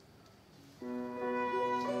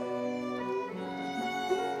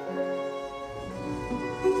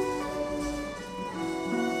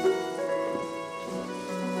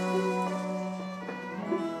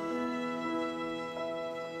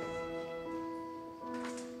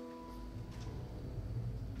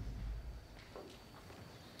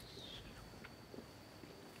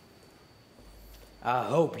 I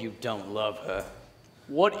hope you don't love her.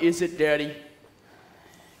 What is it, Daddy?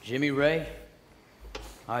 Jimmy Ray,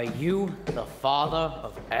 are you the father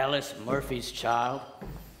of Alice Murphy's child?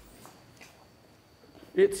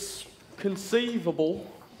 It's conceivable.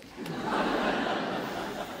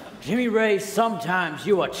 Jimmy Ray, sometimes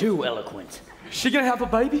you are too eloquent. She gonna have a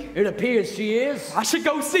baby? It appears she is. I should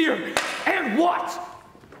go see her. And what?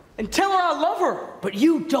 And tell her I love her. But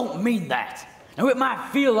you don't mean that. Now, it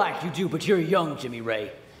might feel like you do, but you're young, Jimmy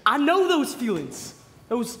Ray. I know those feelings.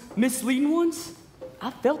 Those misleading ones. I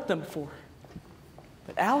felt them before.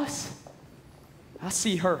 But Alice, I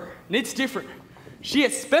see her, and it's different. She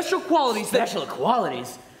has special qualities Special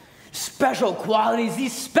qualities? Special qualities?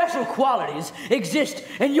 These special qualities exist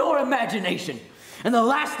in your imagination. And the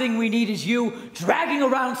last thing we need is you dragging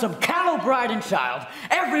around some callow bride and child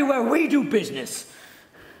everywhere we do business.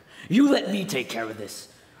 You let me take care of this.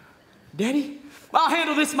 Daddy, I'll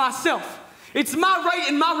handle this myself. It's my right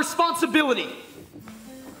and my responsibility.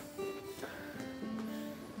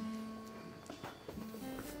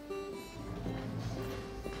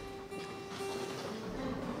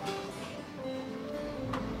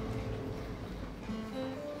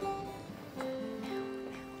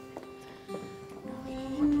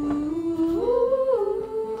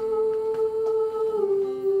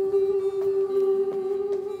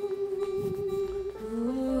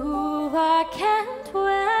 I can't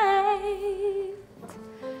wait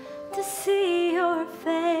to see your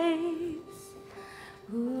face.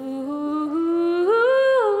 Ooh,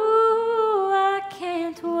 I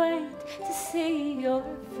can't wait to see your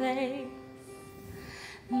face.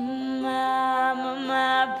 My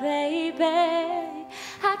baby,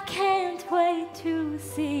 I can't wait to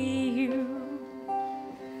see you.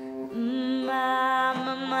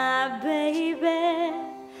 My baby,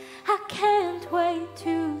 I can't wait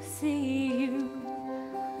to see you.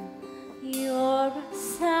 You're a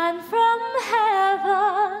sign from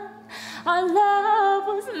heaven. Our love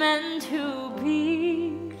was meant to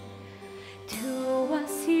be. To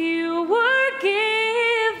us you were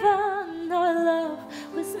given. Our love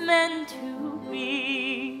was meant to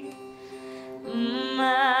be.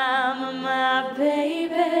 My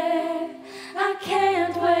baby, I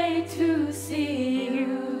can't wait to see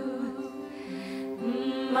you.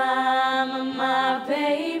 My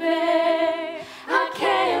baby, I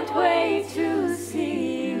can't wait to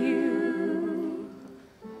see you.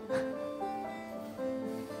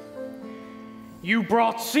 You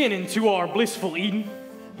brought sin into our blissful Eden.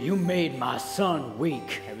 You made my son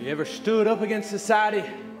weak. Have you ever stood up against society?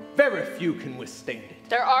 Very few can withstand it.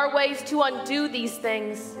 There are ways to undo these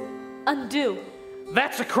things. Undo.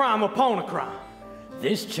 That's a crime upon a crime.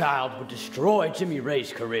 This child would destroy Jimmy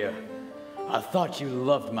Ray's career. I thought you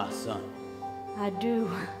loved my son. I do.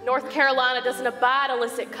 North Carolina doesn't abide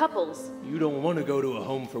illicit couples. You don't want to go to a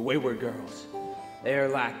home for wayward girls. They're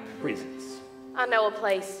like prisons. I know a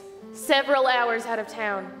place, several hours out of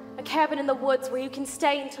town. A cabin in the woods where you can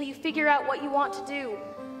stay until you figure out what you want to do.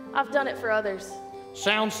 I've done it for others.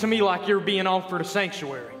 Sounds to me like you're being offered a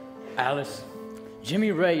sanctuary. Alice,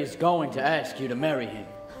 Jimmy Ray is going to ask you to marry him,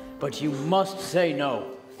 but you must say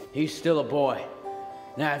no. He's still a boy.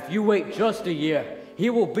 Now, if you wait just a year, he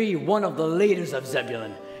will be one of the leaders of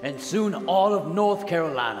Zebulon, and soon all of North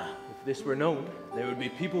Carolina. If this were known, there would be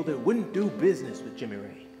people that wouldn't do business with Jimmy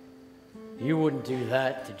Ray. You wouldn't do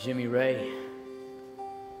that to Jimmy Ray.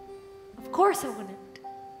 Of course I wouldn't.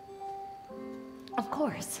 Of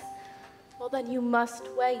course. Well, then you must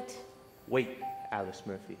wait. Wait, Alice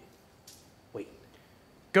Murphy. Wait.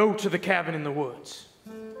 Go to the cabin in the woods.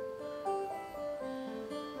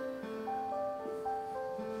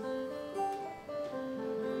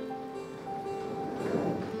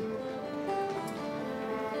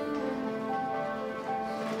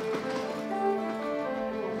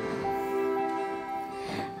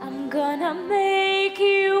 I'm gonna make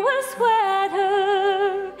you a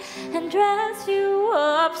sweater and dress you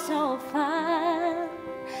up so fine,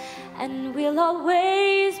 and we'll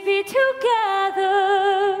always be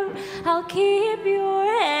together. I'll keep your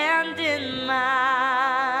hand in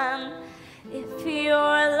mine. If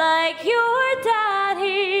you're like your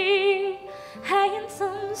daddy,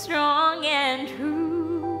 handsome, strong, and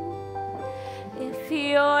true. If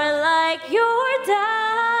you're like your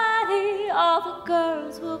daddy, all the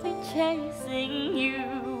girls will be chasing you.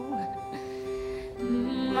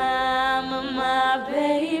 My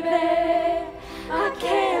baby, I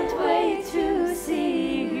can't wait to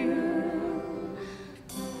see you.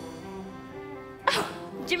 Oh,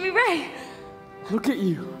 Jimmy Ray. Look at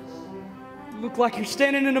you. You look like you're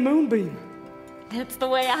standing in a moonbeam. That's the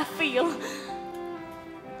way I feel.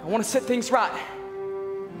 I want to set things right.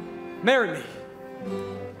 Marry me.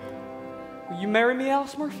 Will you marry me,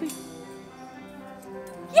 Alice Murphy?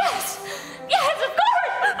 Yes! Yes, of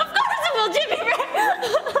course! Of course I will, Jimmy Ray!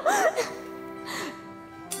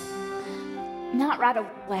 Not right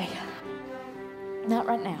away. Not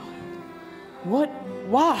right now. What?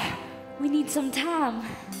 Why? We need some time.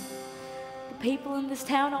 The people in this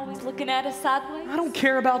town always looking at us sideways. I don't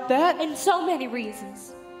care about that. And so many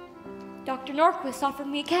reasons. Dr. Norquist offered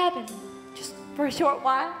me a cabin, just for a short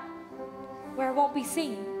while, where I won't be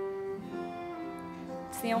seen.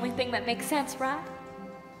 It's the only thing that makes sense, right?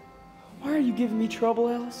 Why are you giving me trouble,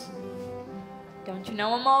 Alice? Don't you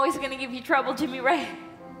know I'm always gonna give you trouble, Jimmy Ray?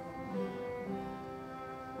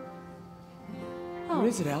 What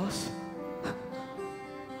is it, Alice?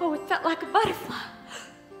 Oh, it felt like a butterfly.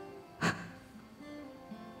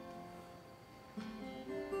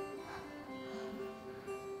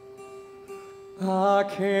 I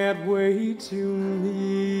can't wait to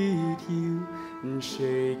meet you and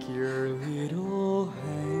shake your little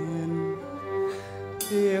hand.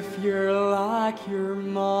 If you're like your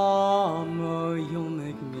mama, you'll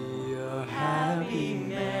make me a happy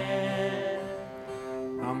man.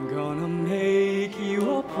 I'm gonna make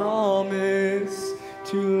you a promise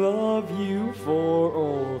to love you for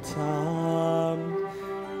all time.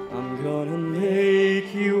 I'm gonna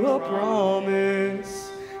make you a promise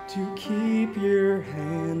to keep your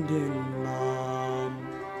hand in mine.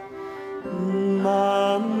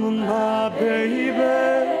 My baby,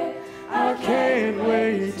 I can't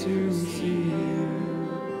wait to see you.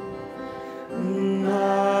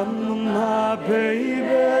 My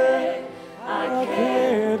baby, I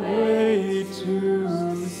can't wait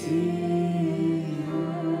to see you.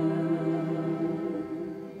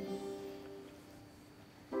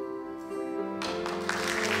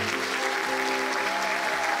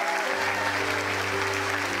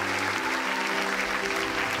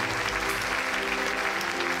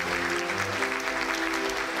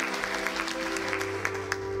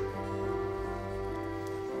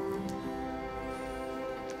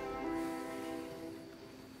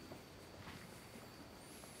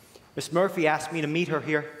 Miss Murphy asked me to meet her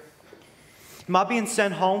here. Am I being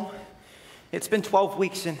sent home? It's been 12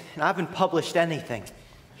 weeks and I haven't published anything.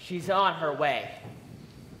 She's on her way.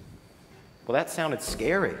 Well, that sounded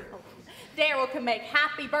scary. Daryl can make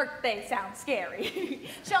happy birthday sound scary.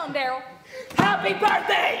 Show him, Daryl. Happy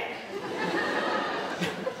birthday!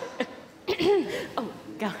 Oh,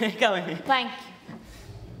 go ahead. Thank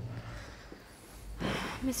you.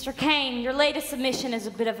 Mr. Kane, your latest submission is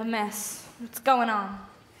a bit of a mess. What's going on?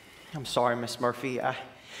 I'm sorry, Miss Murphy.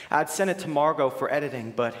 I'd sent it to Margot for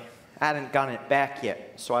editing, but I hadn't gotten it back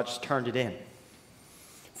yet, so I just turned it in.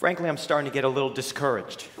 Frankly, I'm starting to get a little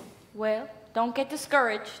discouraged. Well, don't get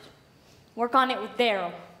discouraged. Work on it with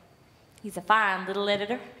Daryl. He's a fine little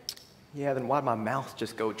editor. Yeah, then why'd my mouth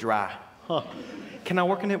just go dry? Huh. Can I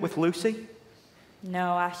work on it with Lucy?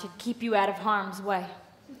 No, I should keep you out of harm's way.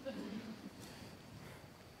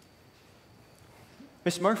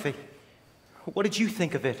 Miss Murphy, what did you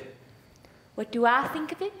think of it? What do I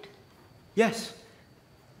think of it? Yes.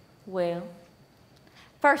 Well,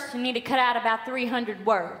 first you need to cut out about 300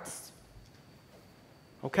 words.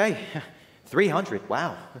 Okay, 300,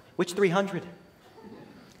 wow. Which 300?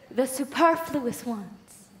 The superfluous ones.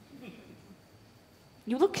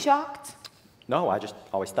 You look shocked. No, I just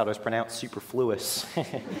always thought it was pronounced superfluous.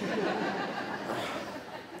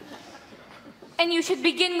 And you should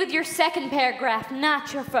begin with your second paragraph,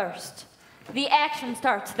 not your first. The action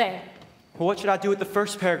starts there. Well, what should I do with the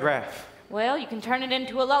first paragraph? Well, you can turn it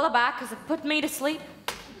into a lullaby because it put me to sleep.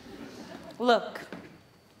 Look.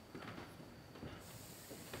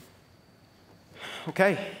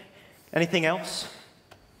 Okay. Anything else?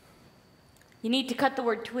 You need to cut the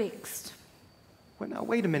word twixt. Well, now,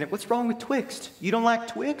 wait a minute. What's wrong with twixt? You don't like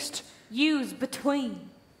twixt? Use between.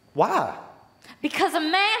 Why? Because a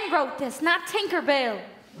man wrote this, not Tinkerbell.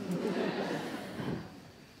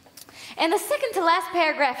 And the second to last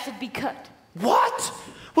paragraph should be cut. What?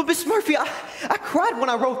 Well, Miss Murphy, I cried when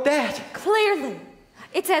I wrote that. Clearly.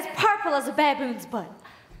 It's as purple as a baboon's butt.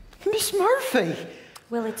 Miss Murphy.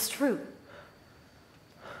 Well, it's true.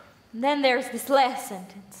 And then there's this last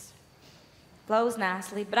sentence. Flows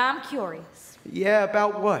nicely, but I'm curious. Yeah,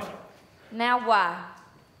 about what? Now, why?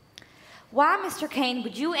 Why, Mr. Kane,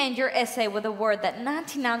 would you end your essay with a word that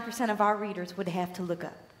 99% of our readers would have to look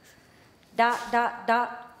up? ...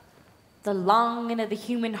 The longing of the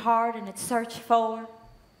human heart and its search for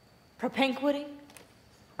propinquity?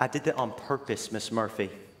 I did that on purpose, Miss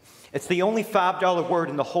Murphy. It's the only $5 word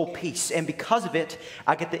in the whole piece, and because of it,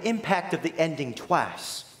 I get the impact of the ending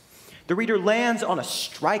twice. The reader lands on a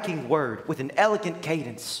striking word with an elegant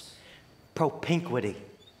cadence, propinquity.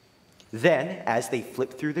 Then, as they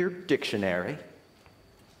flip through their dictionary,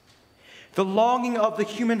 the longing of the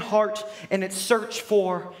human heart and its search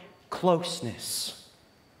for closeness.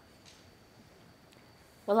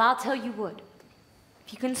 Well, I'll tell you what.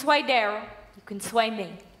 If you can sway Daryl, you can sway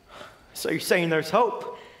me. So you're saying there's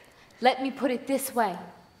hope? Let me put it this way.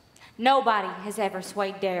 Nobody has ever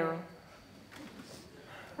swayed Daryl.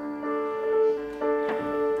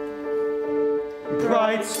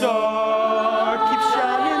 Bright star, keep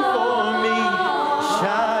shining for me.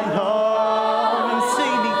 Shine on and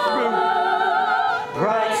see me through.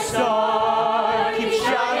 Bright star, keep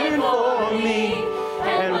shining for me.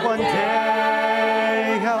 And one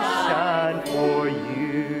day I'll shine for you.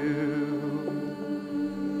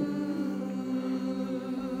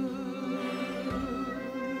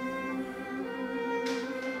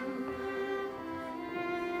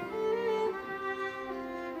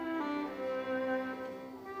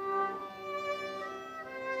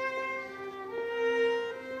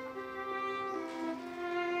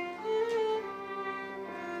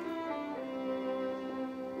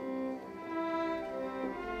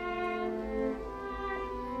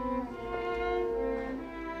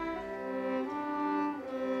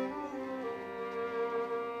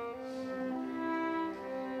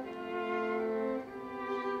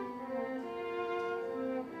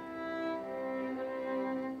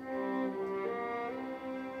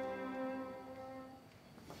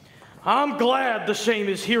 I'm glad the shame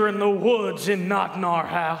is here in the woods and not in our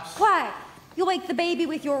house. Quiet. You'll wake the baby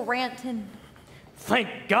with your ranting. Thank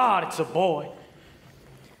God it's a boy.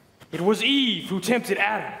 It was Eve who tempted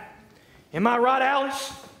Adam. Am I right,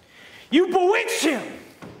 Alice? You bewitched him!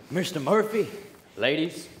 Mr. Murphy,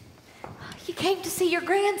 ladies. You came to see your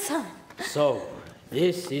grandson. So,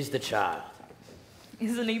 this is the child.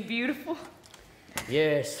 Isn't he beautiful?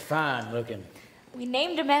 Yes, fine looking. We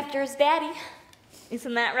named him after his daddy.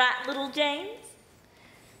 Isn't that right, little James?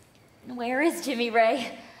 Where is Jimmy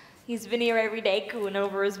Ray? He's been here every day cooing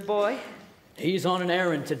over his boy. He's on an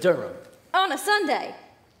errand to Durham. On a Sunday.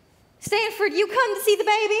 Stanford, you come to see the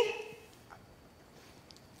baby?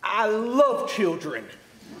 I love children.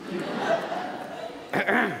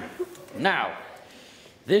 Now,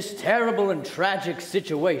 this terrible and tragic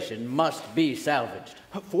situation must be salvaged.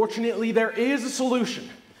 Fortunately, there is a solution.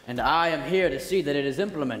 And I am here to see that it is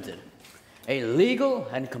implemented. A legal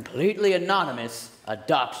and completely anonymous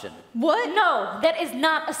adoption. What? No, that is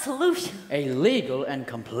not a solution. A legal and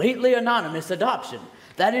completely anonymous adoption.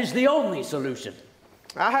 That is the only solution.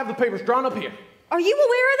 I have the papers drawn up here. Are you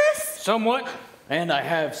aware of this? Somewhat. And I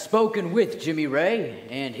have spoken with Jimmy Ray,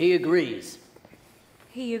 and he agrees.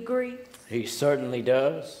 He agrees. He certainly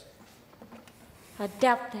does. I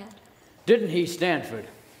doubt that. Didn't he, Stanford?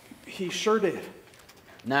 He sure did.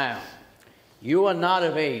 Now, you are not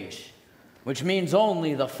of age, which means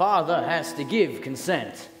only the father has to give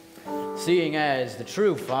consent, seeing as the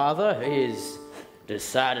true father is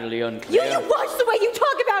decidedly unclear. You watch the way you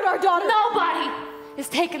talk about our daughter. Nobody is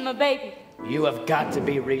taking my baby. You have got to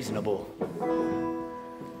be reasonable.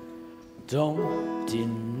 Don't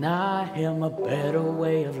deny him a better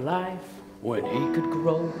way of life when he could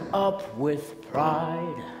grow up with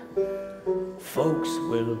pride. Folks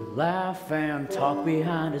will laugh and talk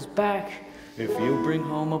behind his back if you bring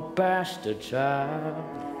home a bastard child.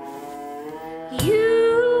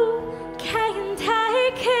 You can't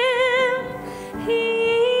take him,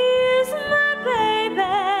 he's my baby.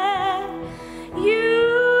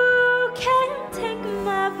 You can't take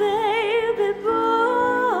my baby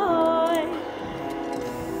boy.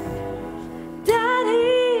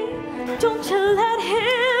 Daddy, don't you let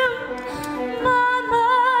him. Mama,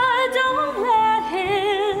 don't let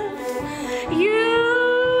him.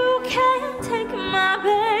 You can't take my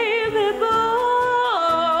baby boy.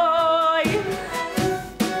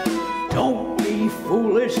 Don't be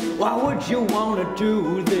foolish, why would you want to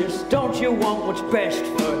do this? Don't you want what's best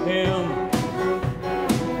for him?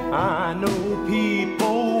 I know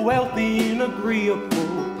people wealthy and agreeable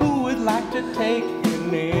who would like to take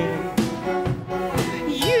him in.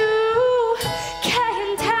 You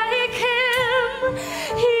can't take him,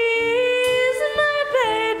 he's my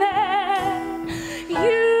baby.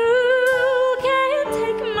 You can't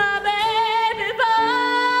take my baby boy.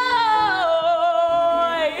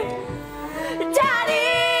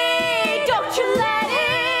 Daddy, don't you let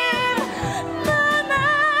him. Mama,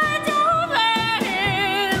 don't let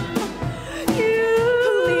him. You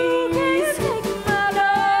can't take my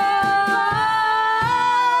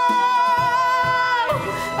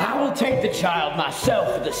I will take the child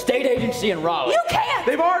myself to the state agency in Raleigh. You can't!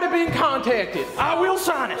 They've already been contacted. I will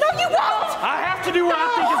sign it. No, you won't! I have to do what I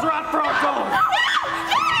think is right for our dog.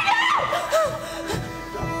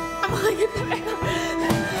 I'm like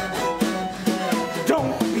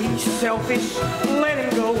Don't be selfish. Let him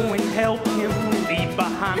go and help him leave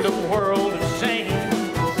behind a world of shame.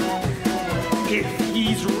 If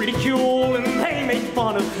he's ridiculed and they make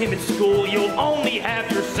fun of him at school, you'll only have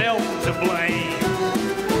yourself to blame.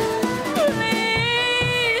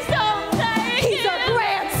 Please don't take him. He's our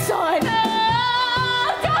grandson. No,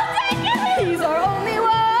 don't take him. He's our only one.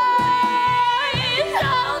 Please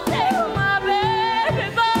don't take my baby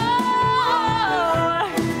boy.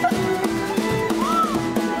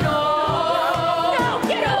 No,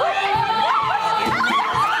 get away.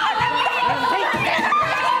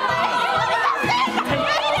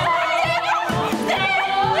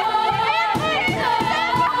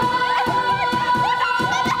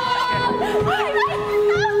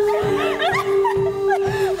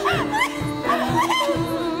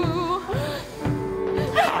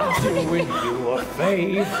 I'm doing you a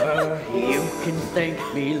favor. You can thank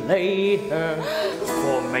me later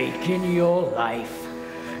for making your life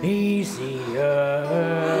easier.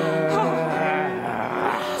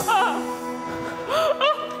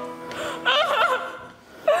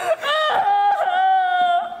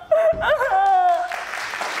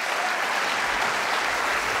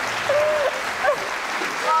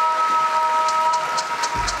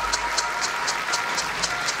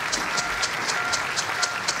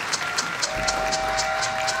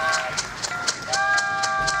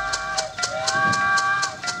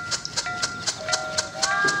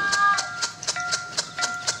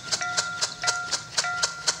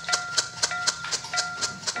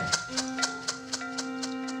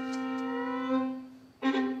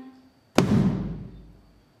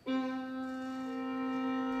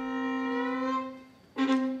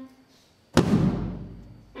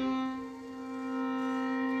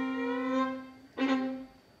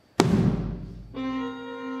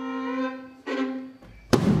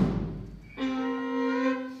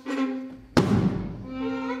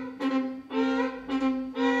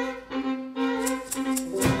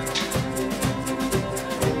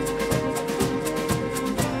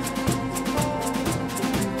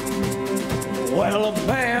 Well, a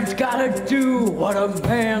man's gotta do what a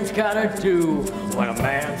man's gotta do. When a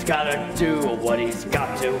man's gotta do what he's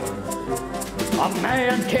got to. A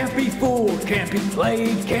man can't be fooled, can't be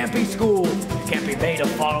played, can't be schooled, can't be made to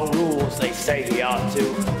follow rules they say he ought to.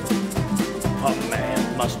 A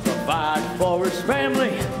man must provide for his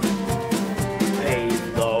family,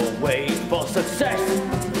 pave the way for success.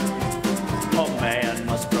 A man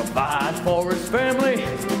must provide for his family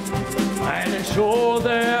and ensure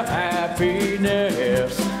their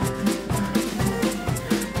happiness.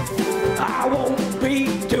 I won't be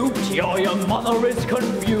duped, your mother is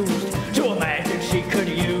confused to imagine she could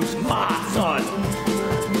use my son.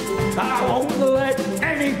 I won't let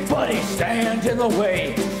anybody stand in the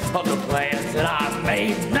way of the plans that I've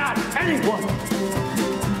made, not anyone.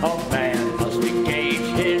 A man must engage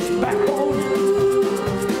his backbone,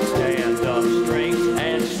 stand up straight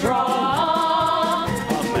and strong.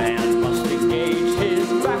 A man must engage his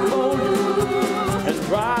backbone and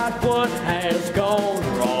right what has gone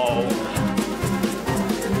wrong.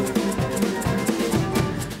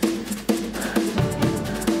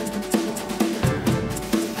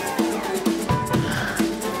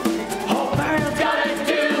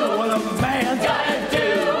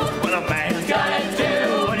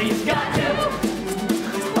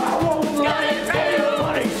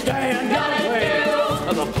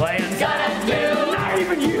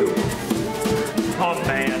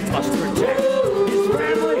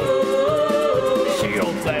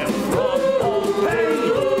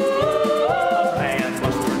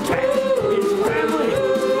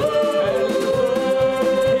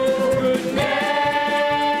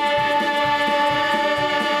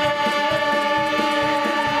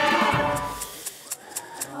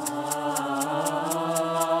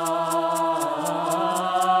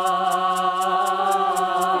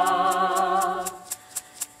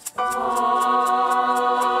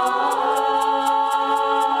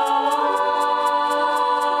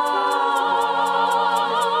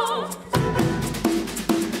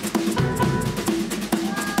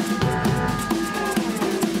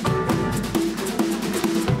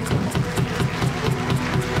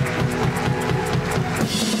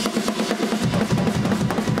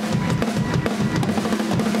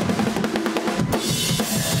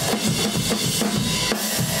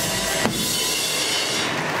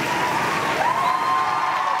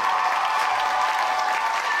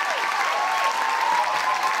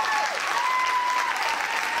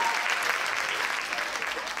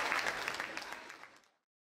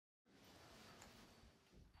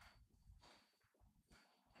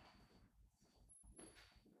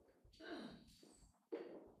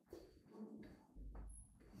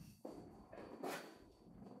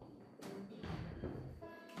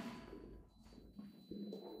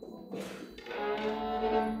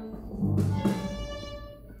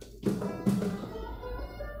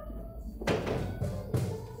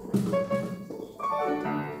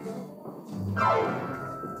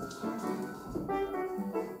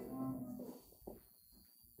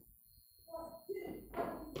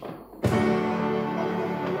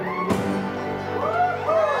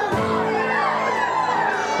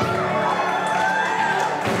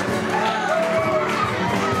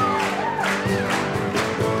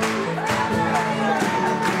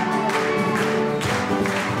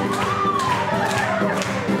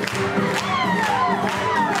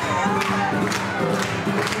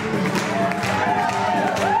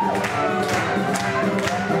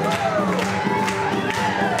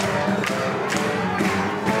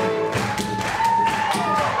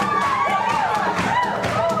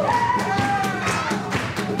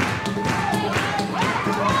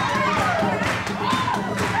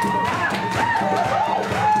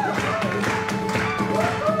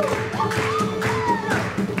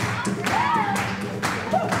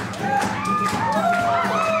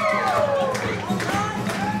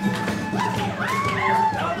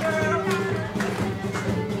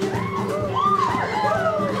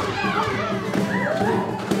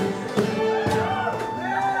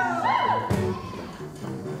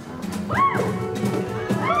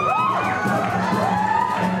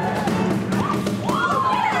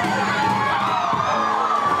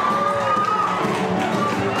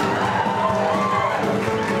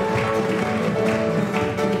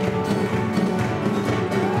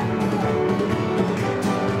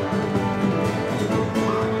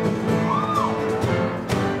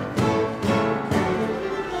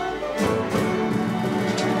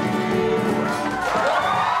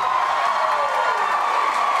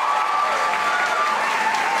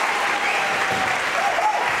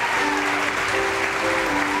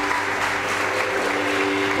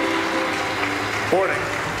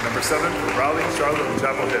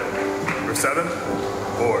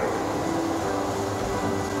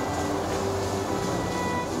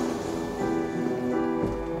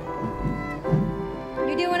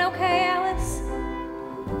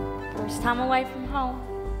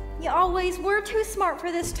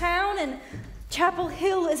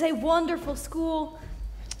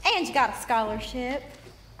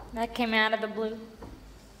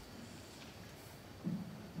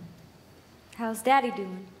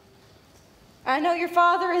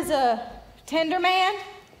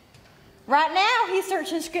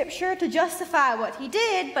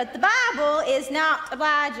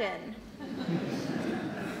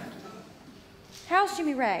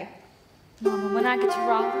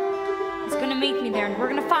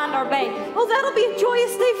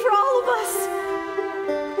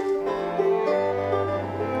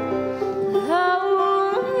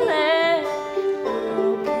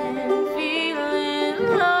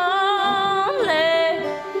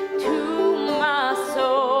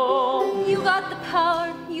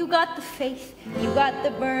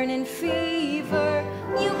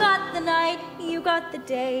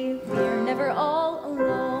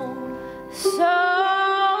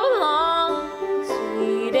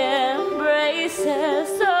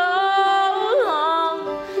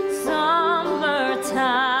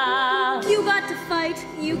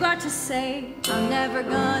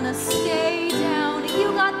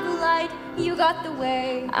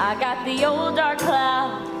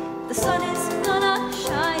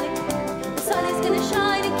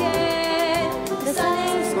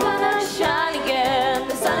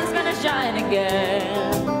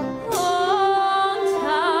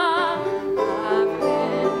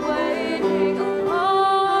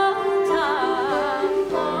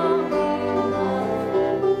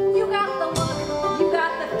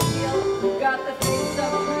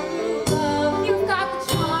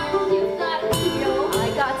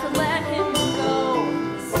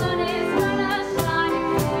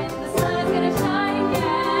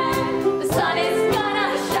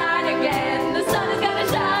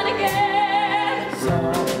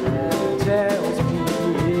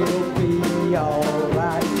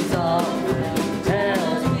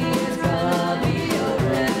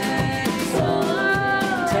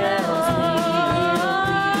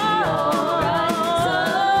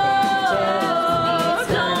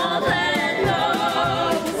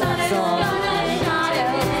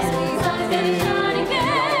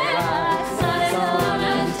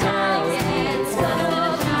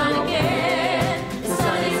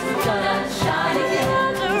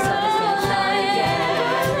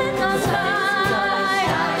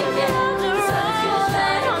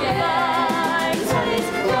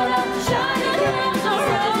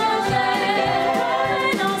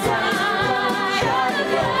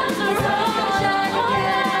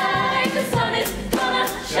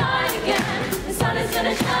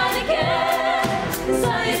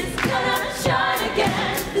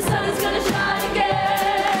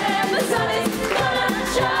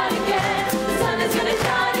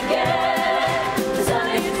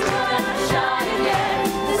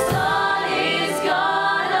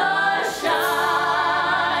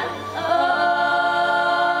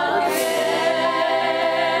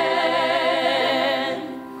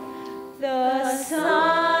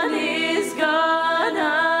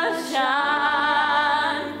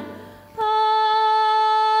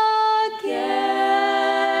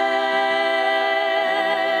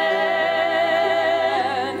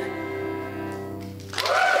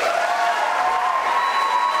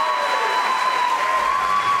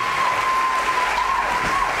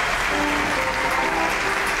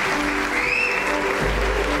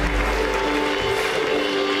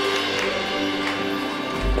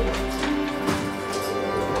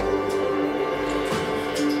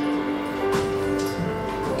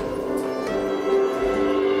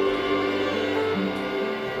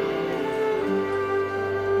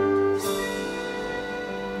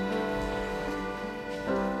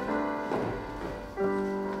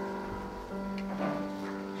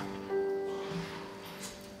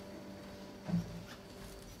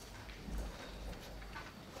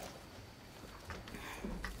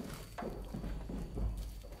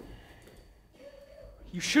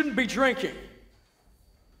 You shouldn't be drinking.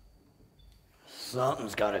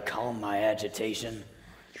 Something's gotta calm my agitation.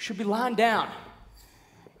 You should be lying down.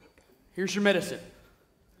 Here's your medicine.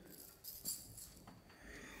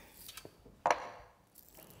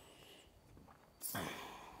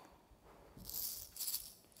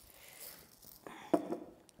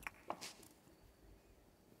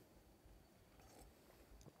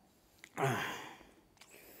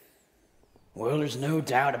 Well, there's no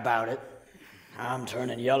doubt about it. I'm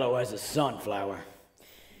turning yellow as a sunflower.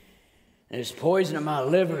 There's poison in my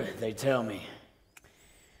liver, they tell me.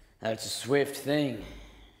 That's a swift thing.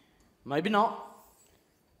 Maybe not.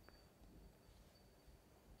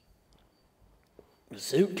 A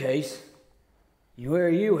suitcase? Where are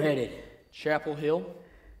you headed? Chapel Hill.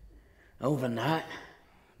 Overnight?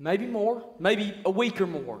 Maybe more. Maybe a week or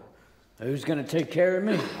more. Who's gonna take care of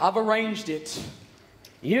me? I've arranged it.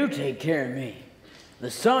 You take care of me.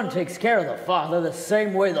 The son takes care of the father the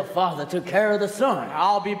same way the father took care of the son.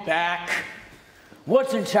 I'll be back.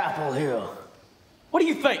 What's in Chapel Hill? What do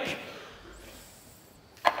you think?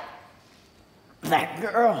 That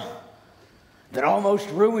girl that almost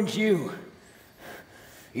ruined you.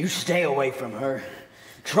 You stay away from her.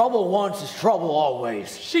 Trouble once is trouble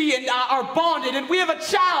always. She and I are bonded, and we have a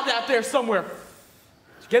child out there somewhere.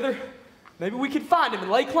 Together, maybe we can find him and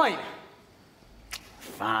lay claim.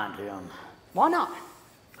 Find him? Why not?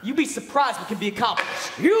 You'd be surprised what can be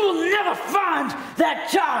accomplished. You'll never find that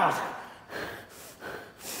child!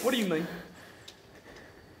 What do you mean?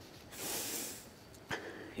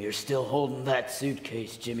 You're still holding that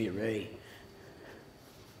suitcase, Jimmy Ray.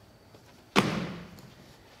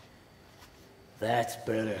 That's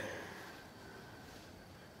better.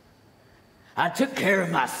 I took care of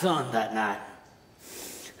my son that night.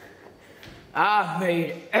 I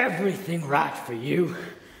made everything right for you,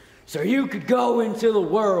 so you could go into the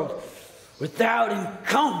world without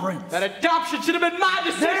encumbrance. That adoption should have been my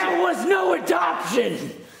decision! There was no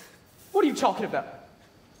adoption! What are you talking about?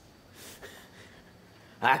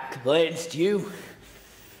 I cleansed you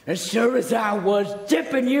as sure as I was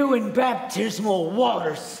dipping you in baptismal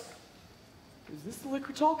waters. Is this the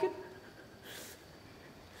liquor talking?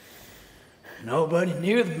 Nobody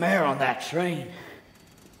knew the mayor on that train.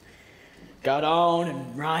 Got on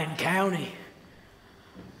in Ryan County.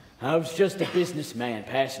 I was just a businessman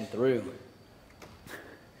passing through.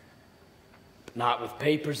 But not with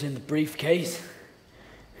papers in the briefcase.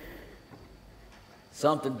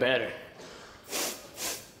 Something better.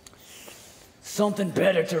 Something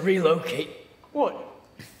better to relocate. What?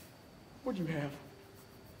 What'd you have?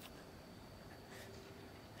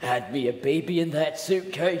 Had me a baby in that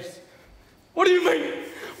suitcase. What do you mean?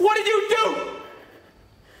 What did you do?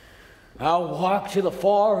 I walked to the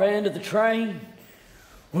far end of the train,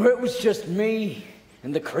 where it was just me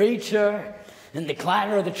and the creature and the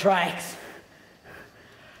clatter of the tracks.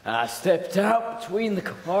 I stepped out between the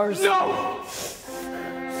cars. No!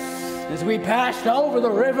 As we passed over the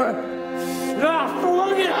river, I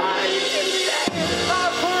flung it high into the air.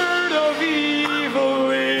 I've heard of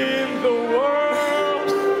evil in the world,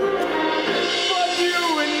 but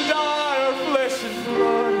you and I are flesh and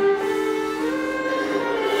blood.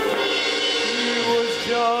 He was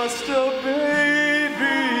just a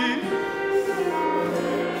baby.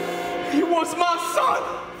 He was my son!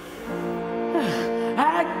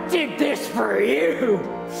 I did this for you.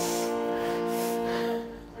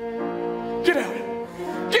 Get out!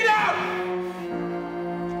 Get out!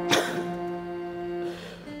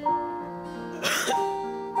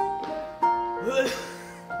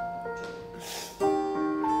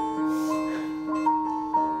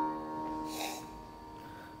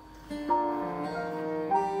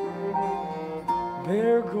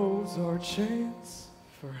 There goes our chance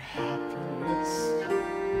for happiness,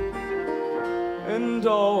 and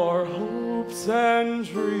all our hopes and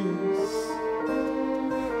dreams.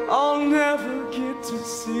 I'll never get to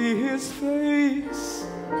see his face,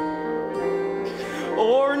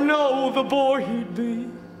 or know the boy he'd be.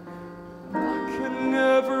 I can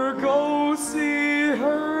never go see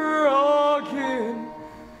her again,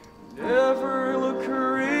 never look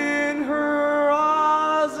her in her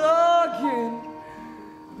eyes again.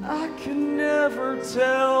 I can never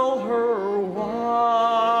tell her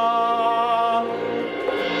why.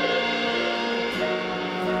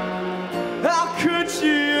 How could she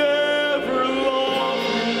ever love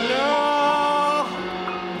me now?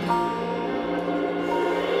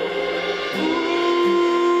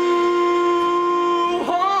 Ooh,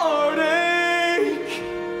 heartache.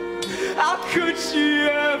 How could she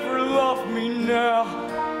ever love me now?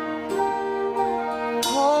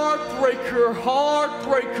 Heartbreaker,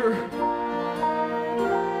 heartbreaker.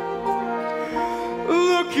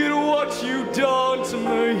 Look at what you've done to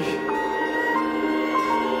me.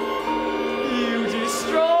 You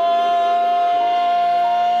destroyed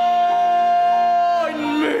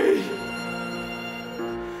me.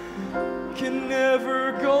 Can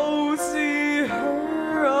never go see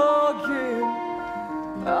her again.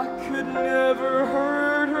 I could never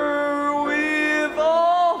hurt her with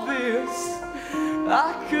all this.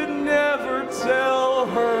 I could never tell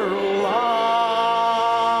her lies.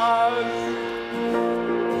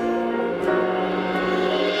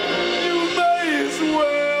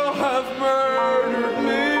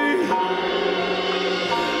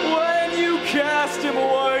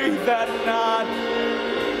 breathe at night.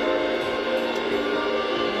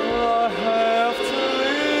 I have to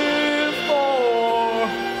live for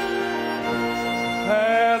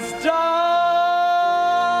has died.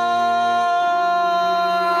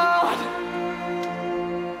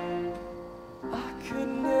 I could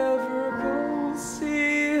never go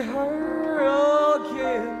see her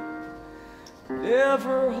again,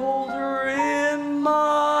 never hold her in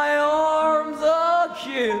my arms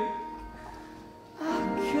again. I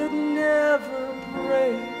could never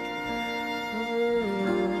break her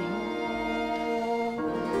heart.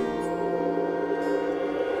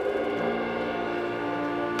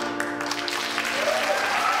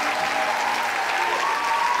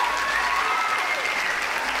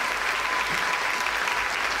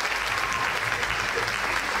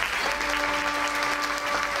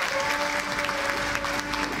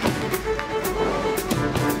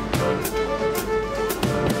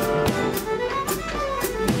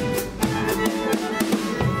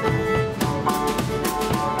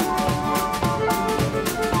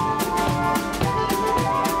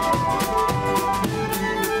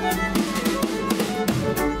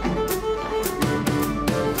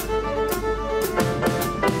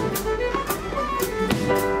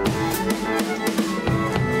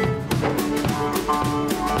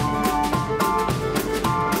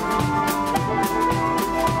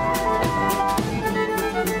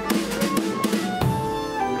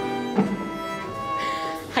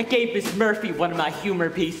 I gave Miss Murphy one of my humor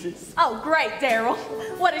pieces. Oh, great, Daryl.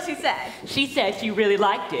 What did she say? She said she really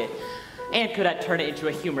liked it. And could I turn it into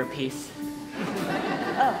a humor piece?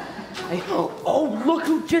 Oh, look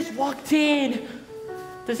who just walked in.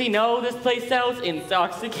 Does he know this place sells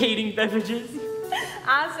intoxicating beverages?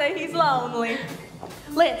 I say he's lonely.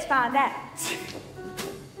 Let's find out.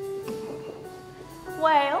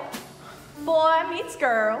 Well, boy meets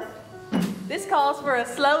girl. This calls for a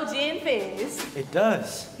slow gin fizz. It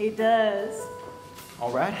does. It does.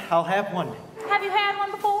 All right, I'll have one. Have you had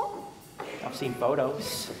one before? I've seen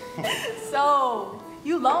photos. So,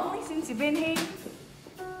 you lonely since you've been here?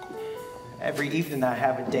 Every evening I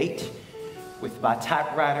have a date with my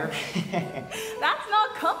typewriter. That's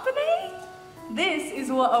not company. This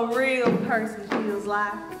is what a real person feels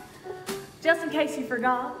like. Just in case you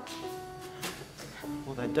forgot.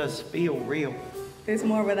 Well, that does feel real. There's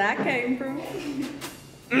more where that came from.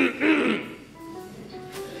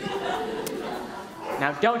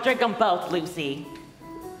 Now don't drink them both, Lucy.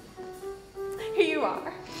 Here you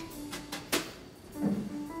are.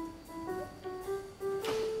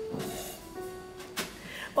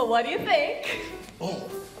 Well, what do you think? Oh,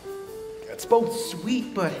 it's both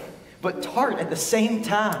sweet but tart at the same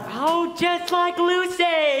time. Oh, just like Lucy.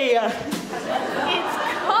 It's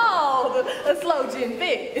called a slow gin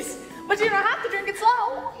fizz, but you don't have to drink it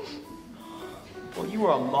slow. Well, you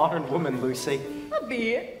are a modern woman, Lucy. A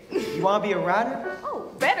bit. You want to be a writer?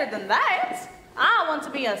 Oh, better than that. I want to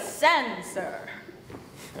be a censor.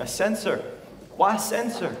 A censor? Why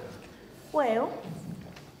censor? Well,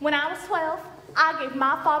 when I was 12, I gave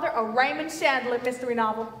my father a Raymond Chandler mystery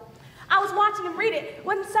novel. I was watching him read it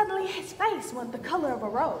when suddenly his face went the color of a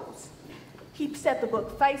rose. He set the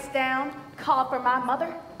book face down, called for my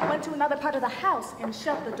mother, went to another part of the house, and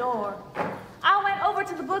shut the door. I went over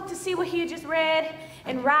to the book to see what he had just read,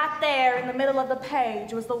 and right there in the middle of the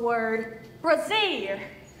page was the word Brazil.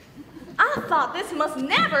 I thought this must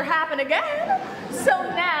never happen again. So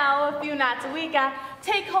now, a few nights a week, I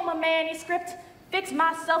take home a manuscript, fix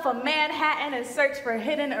myself a Manhattan, and search for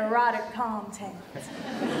hidden erotic content.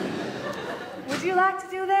 Would you like to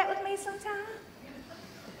do that with me sometime?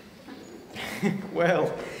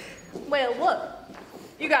 Well, what?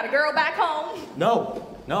 You got a girl back home? no.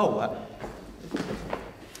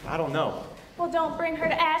 I don't know. Well, don't bring her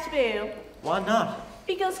to Asheville. Why not?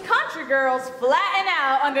 Because country girls flatten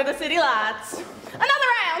out under the city lights. Another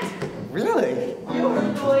round. Really? You're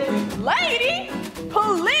a good lady.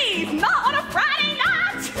 Please, not on a Friday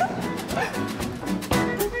night.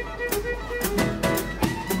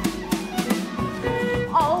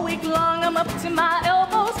 All week long, I'm up to my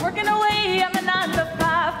elbows, working away on the 9 to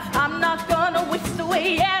 5. I'm not gonna waste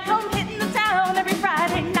away at home, hitting the town every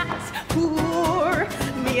Friday night. Pour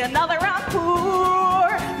me another round, pour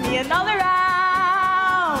me another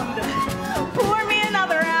round, pour me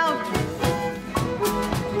another round.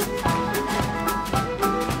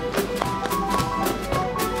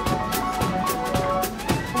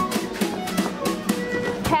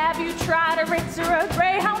 Have you tried a Ritz or a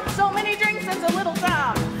Greyhound? So many drinks since a little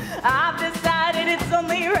town. I've decided it's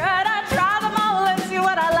only right I try them all and see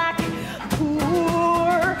what I like.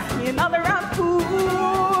 Pour me another round,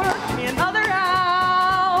 pour me another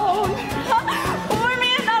round, pour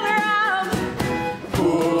me another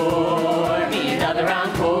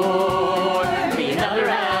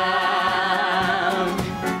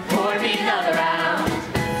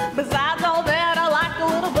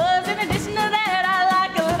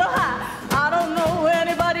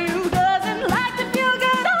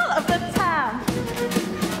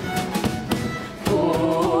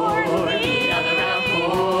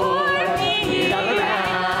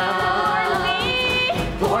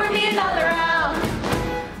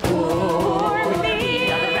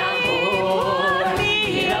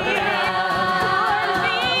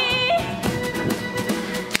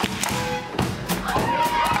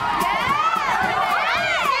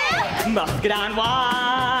Muscadine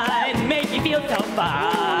wine makes me feel so fine.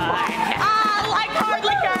 I like hard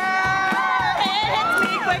liquor, it hits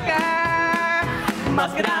me quicker.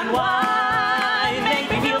 Muscadine wine makes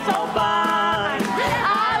me feel so fine.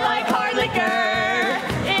 I like hard liquor,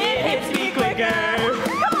 it hits me quicker.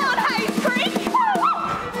 Come on, Hayes Creek!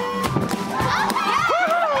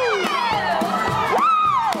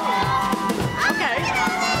 Okay.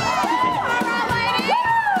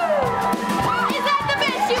 Is that the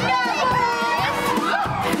best you got, Come on,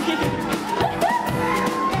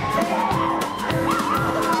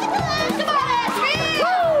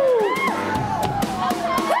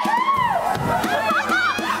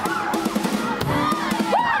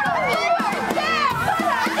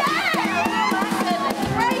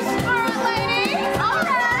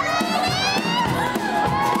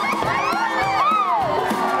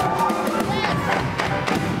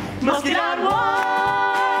 Muscadine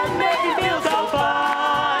wine makes me feel so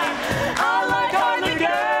fine. I like hard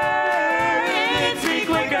liquor, it hits me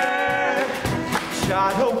quicker.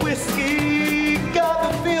 Shot of whiskey, got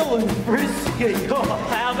the feeling frisky.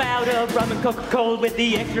 How about a rum and Coca-Cola with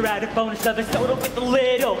the extra added bonus of a soda with a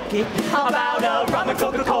little kick? How about a rum and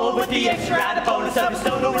Coca-Cola with the extra added bonus of a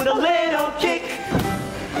soda with a little kick?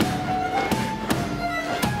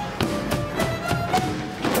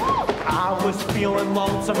 I was feeling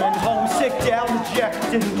lonesome and homesick, down the jack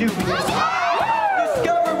and dubious. I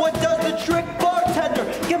discovered what does the trick, bartender.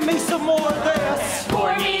 Give me some more of this.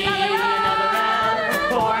 Pour me another round.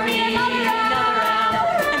 Pour me another round.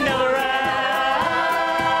 Another round.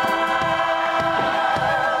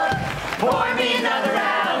 Pour me another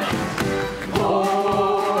round. Pour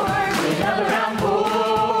me another round. Pour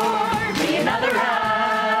me another round.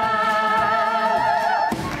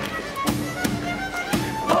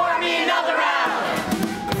 Pour me another round.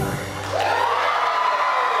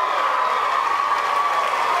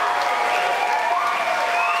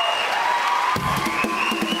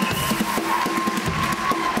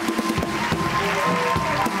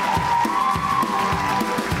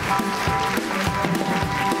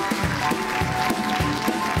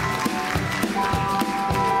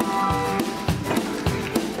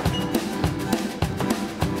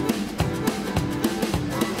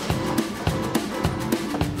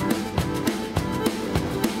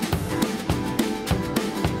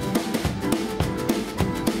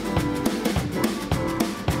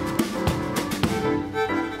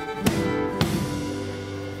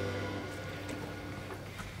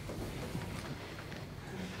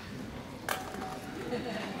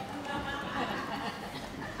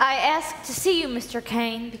 I asked to see you, Mr.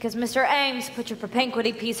 Kane, because Mr. Ames put your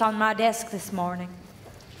propinquity piece on my desk this morning.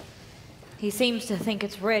 He seems to think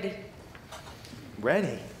it's ready.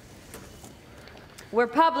 Ready? We're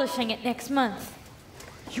publishing it next month.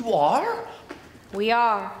 You are? We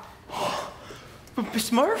are.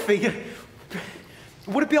 Miss Murphy,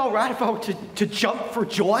 would it be all right if I were to jump for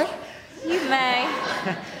joy? You may.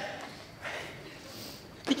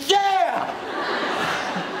 Yeah!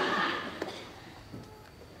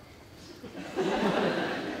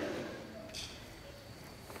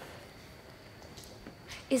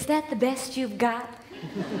 Is that the best you've got?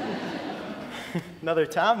 Another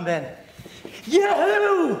time then.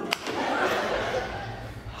 Yahoo!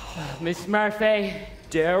 Miss Murphy.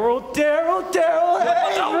 Daryl,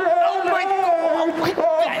 hey! Oh my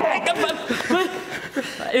God!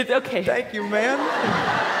 It's okay. Thank you, man.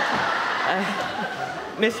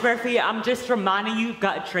 Miss Murphy, I'm just reminding you, you've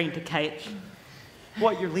got a train to catch.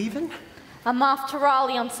 What, you're leaving? I'm off to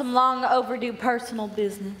Raleigh on some long overdue personal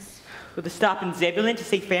business. With a stop in Zebulon to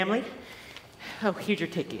see family. Oh, here's your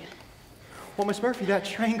ticket. Well, Miss Murphy, that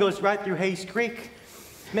train goes right through Hayes Creek.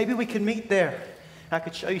 Maybe we could meet there. I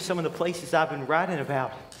could show you some of the places I've been writing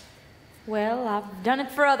about. Well, I've done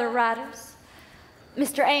it for other writers.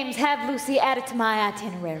 Mr. Ames, have Lucy added to my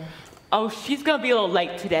itinerary. Oh, she's gonna be a little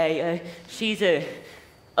late today. She's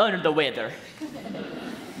under the weather.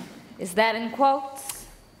 Is that in quotes?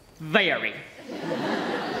 Very.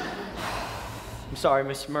 I'm sorry,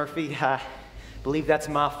 Miss Murphy. I believe that's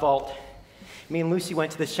my fault. Me and Lucy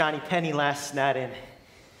went to the Shiny Penny last night and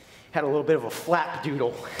had a little bit of a flap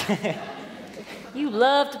doodle. You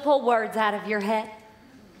love to pull words out of your hat.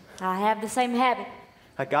 I have the same habit.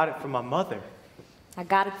 I got it from my mother. I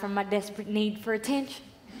got it from my desperate need for attention.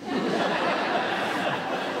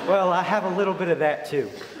 Well, I have a little bit of that too.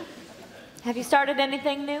 Have you started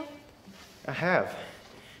anything new? I have.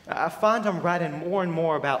 I find I'm writing more and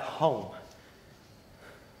more about home.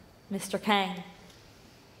 Mr. Kane,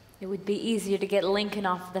 it would be easier to get Lincoln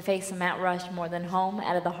off the face of Mount Rushmore than home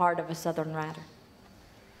out of the heart of a Southern writer.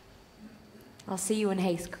 I'll see you in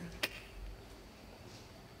Hayes Creek.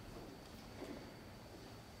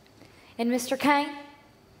 And Mr. Kane,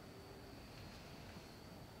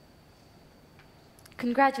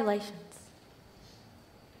 congratulations.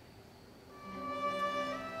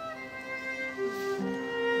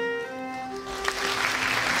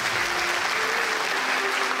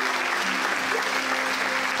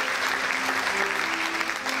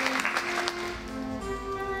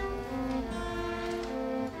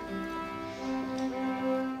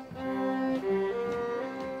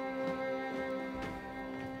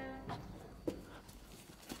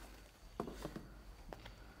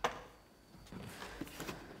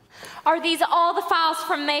 Are these all the files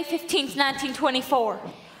from May 15th, 1924?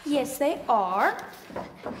 Yes, they are.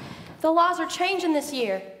 The laws are changing this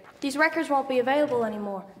year. These records won't be available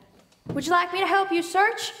anymore. Would you like me to help you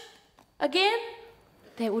search again?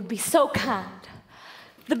 That would be so kind.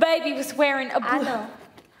 The baby was wearing a blue... I know.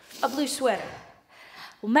 A blue sweater.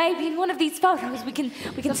 Well, maybe in one of these photos we can see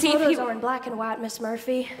if he... The photos are in black and white, Miss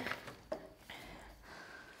Murphy.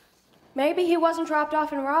 Maybe he wasn't dropped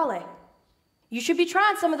off in Raleigh. You should be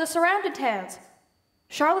trying some of the surrounding towns.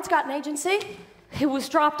 Charlotte's got an agency. He was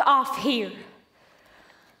dropped off here.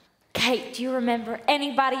 Kate, do you remember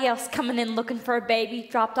anybody else coming in looking for a baby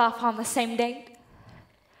dropped off on the same date?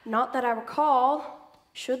 Not that I recall.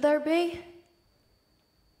 Should there be?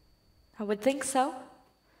 I would think so.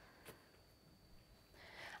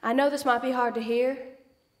 I know this might be hard to hear,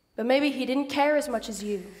 but maybe he didn't care as much as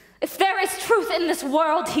you. If there is truth in this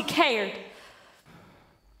world, he cared.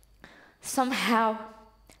 Somehow,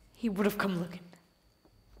 he would have come looking.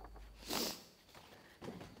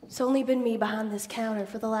 It's only been me behind this counter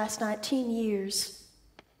for the last 19 years.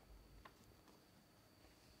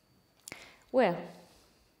 Well,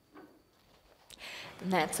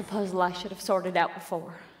 then that's a puzzle I should have sorted out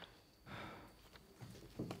before.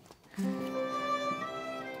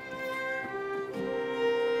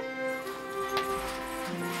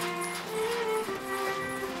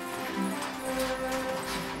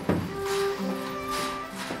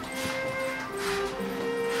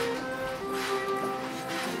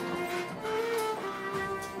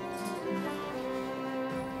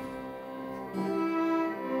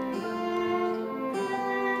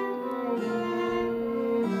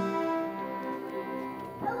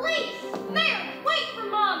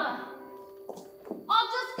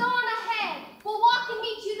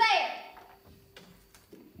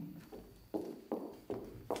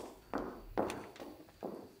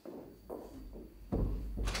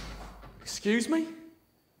 Excuse me?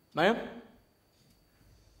 Ma'am?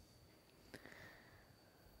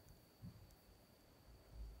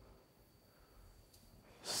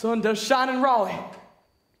 Sun does shine in Raleigh.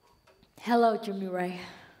 Hello, Jimmy Ray.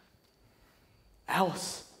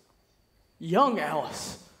 Alice. Young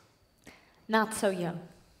Alice. Not so young.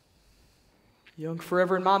 Young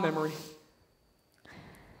forever in my memory.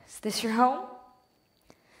 Is this your home?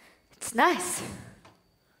 It's nice.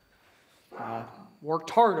 I worked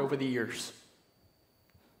hard over the years.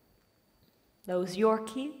 Those your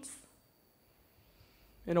kids?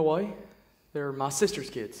 In a way, they're my sister's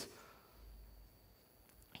kids.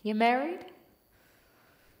 You married?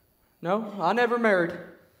 No, I never married.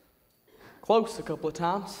 Close a couple of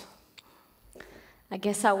times. I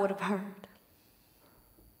guess I would have heard.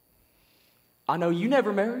 I know you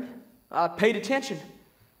never married. I paid attention.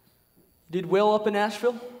 You did well up in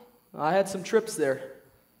Nashville. I had some trips there.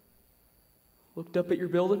 Looked up at your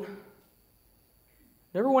building.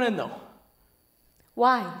 Never went in though.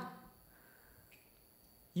 Why?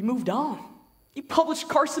 You moved on. You published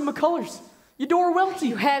Carson McCullers. You Dora Welty.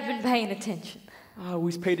 You have been paying attention. I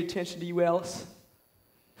always paid attention to you, Alice.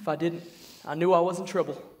 If I didn't, I knew I was in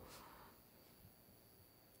trouble.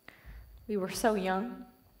 We were so young.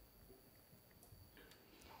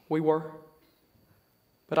 We were.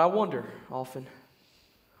 But I wonder often,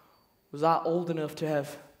 was I old enough to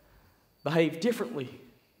have behaved differently?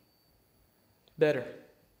 Better?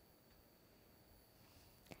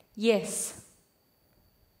 Yes.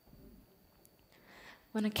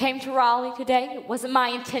 When I came to Raleigh today, it wasn't my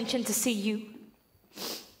intention to see you.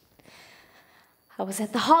 I was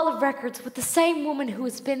at the Hall of Records with the same woman who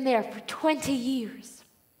has been there for 20 years.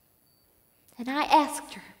 And I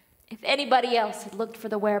asked her if anybody else had looked for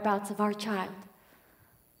the whereabouts of our child.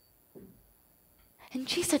 And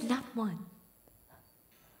she said not one.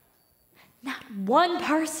 Not one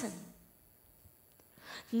person.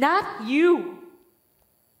 Not you.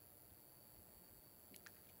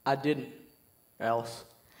 I didn't, Alice.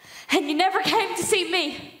 And you never came to see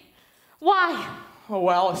me. Why? Oh,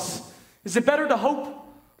 Alice, is it better to hope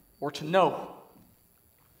or to know?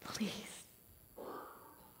 Please.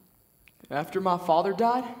 After my father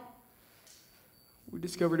died, we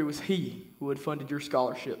discovered it was he who had funded your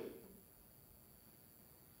scholarship.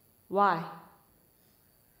 Why?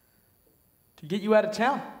 To get you out of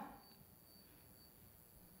town.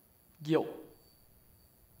 Guilt.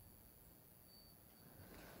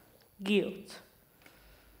 Guilt.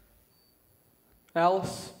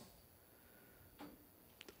 Alice,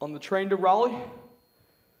 on the train to Raleigh,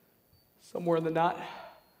 somewhere in the night,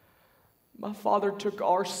 my father took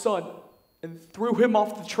our son and threw him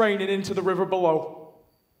off the train and into the river below.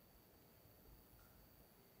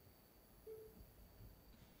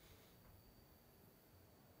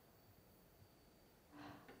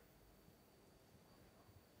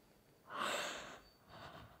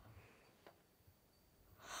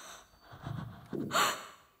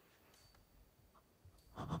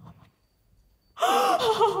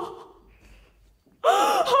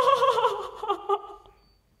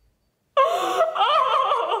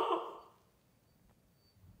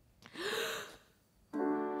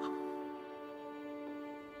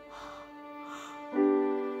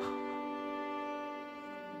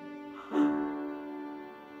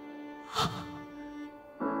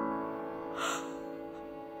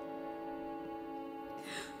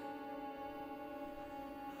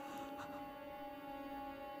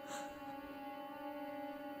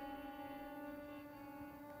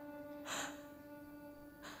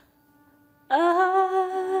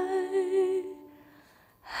 I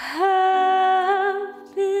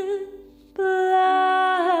have been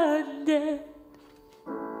blinded.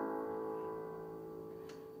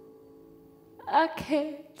 I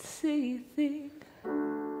can't see a thing.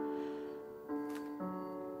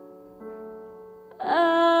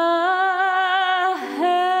 I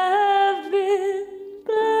have been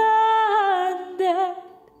blinded.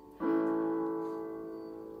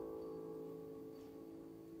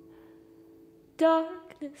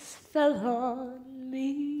 Darkness fell on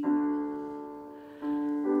me.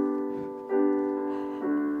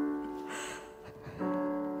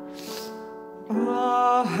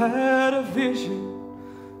 I had a vision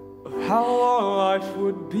of how our life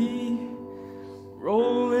would be,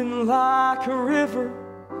 rolling like a river,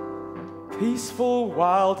 peaceful,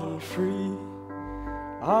 wild and free.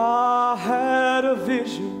 I had a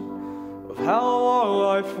vision of how our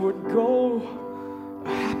life would go, a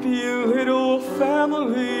happy little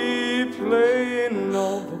family playing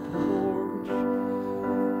on the porch.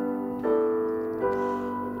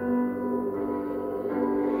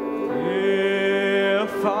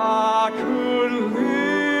 If I could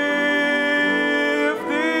lift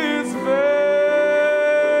this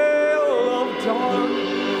veil of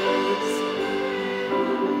darkness,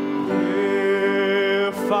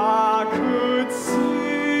 if I could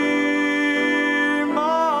see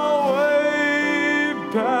my way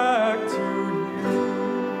back to you,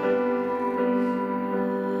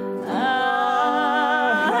 I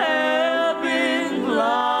have been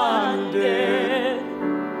blinded.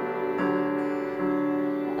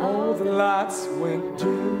 All the lights went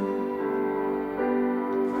dim.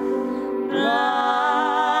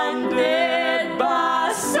 Blinded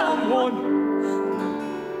by someone.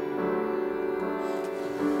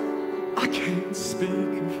 I can't speak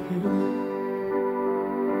of him.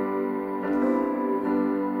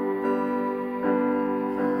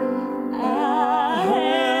 I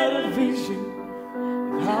had a vision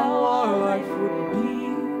of how our life would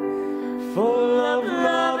be, full of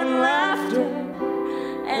love and laughter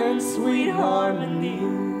and sweet harmony.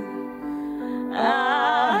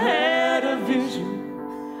 I had a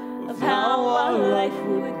vision of how our life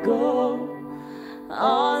would go,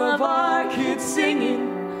 all of our kids singing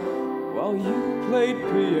while you played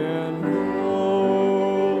piano.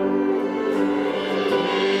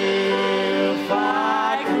 If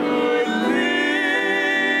I could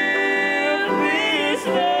live this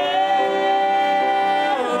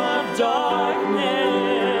veil of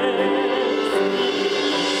darkness,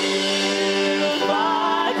 if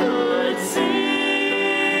I could see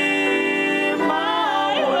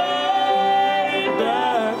my way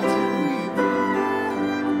back to you,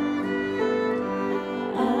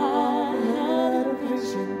 I had a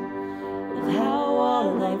vision of how our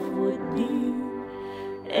life would be.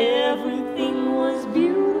 Everything was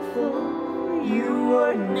beautiful, you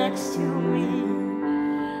were next to me.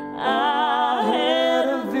 I had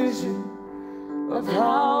a vision of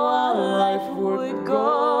how our life would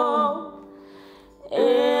go.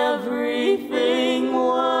 Everything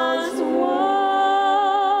was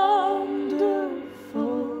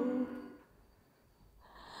wonderful,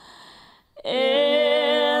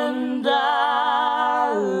 and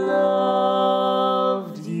I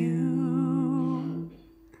loved you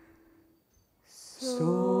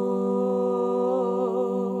so.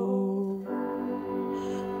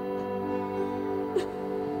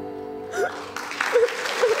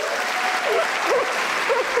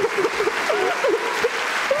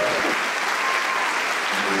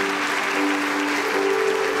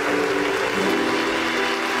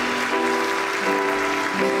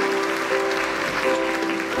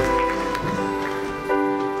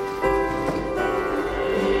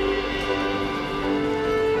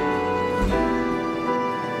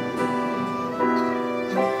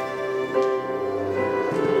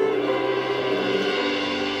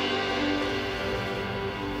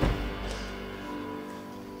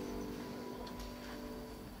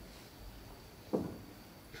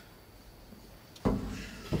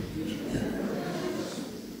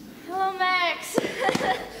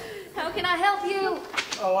 How can I help you?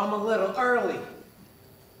 Oh, I'm a little early.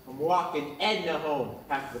 I'm walking Edna home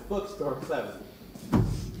after the bookstore closed.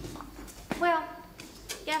 Well,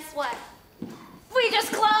 guess what? We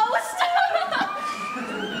just closed!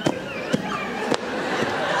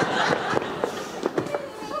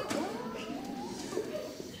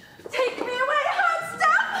 Take me away, hot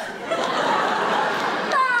stuff!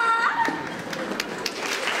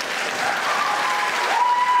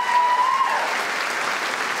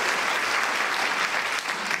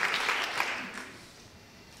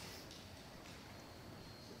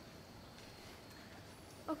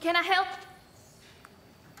 Oh, can I help?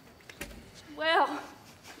 Well.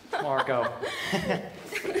 Margot.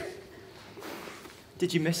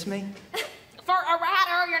 Did you miss me? For a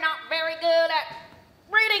writer, you're not very good at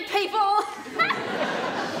reading people.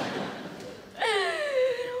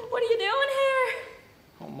 What are you doing here?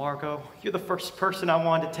 Oh, Margot, you're the first person I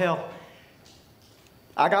wanted to tell.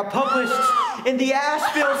 I got published in the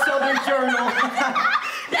Asheville Southern Journal.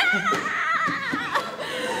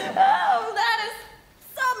 Oh, that is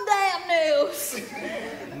some damn news.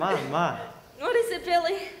 My. What is it,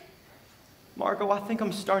 Billy? Margot, I think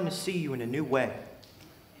I'm starting to see you in a new way.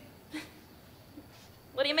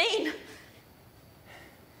 What do you mean?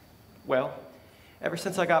 Well, ever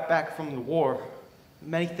since I got back from the war,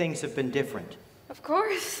 many things have been different. Of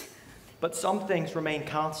course. But some things remain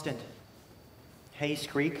constant. Hayes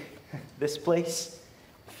Creek, this place,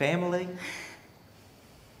 family.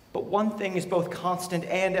 But one thing is both constant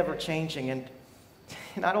and ever-changing, and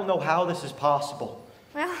I don't know how this is possible.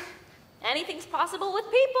 Well, anything's possible with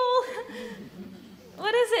people.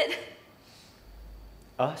 What is it?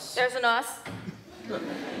 Us? There's an us.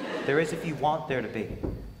 There is if you want there to be.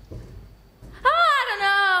 Oh, I don't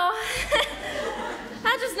know.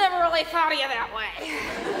 I just never really thought of you that way.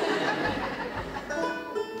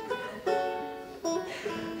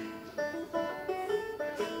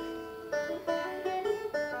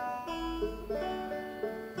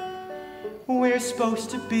 We're supposed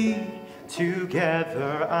to be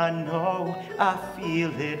together, I know. I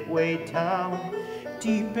feel it way down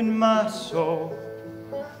deep in my soul.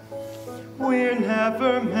 We're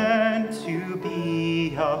never meant to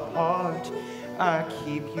be apart. I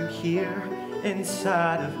keep you here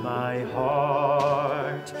inside of my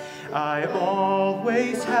heart. I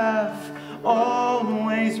always have,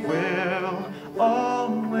 always will,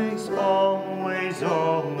 always, always,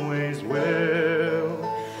 always will.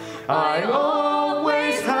 I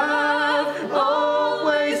always have,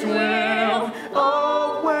 always will,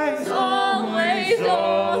 always, always,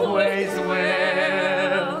 always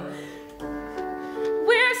will.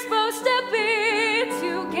 We're supposed to be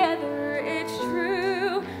together, it's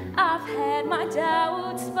true. I've had my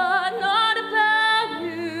doubts, but not about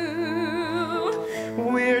you.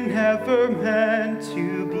 We're never meant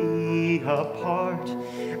to be apart.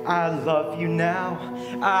 I love you now,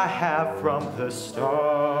 I have from the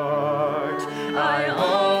start. I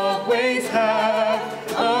always have,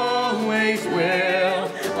 always will,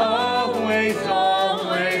 always,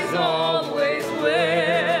 always, always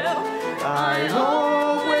will. I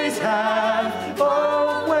always have,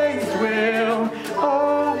 always will,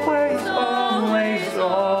 always, always,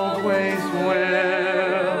 always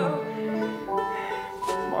will.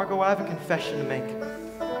 Margot, I have a confession to make.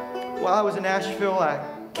 While I was in Asheville, I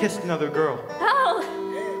kissed another girl. Oh,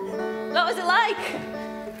 what was it like?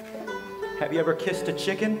 Have you ever kissed a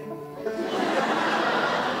chicken?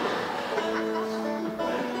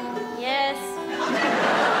 Yes.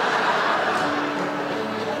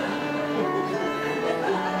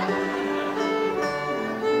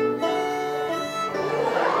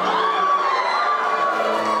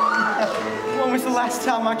 When was the last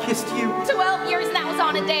time I kissed you? 12 years and that was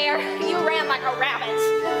on a dare. You ran like a rabbit.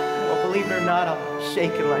 Well, believe it or not, I'm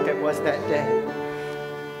shaking like I was that day.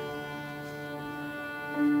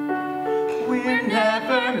 We're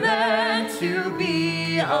never meant to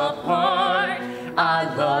be apart. I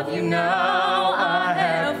love you now, I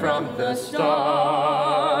have from the start.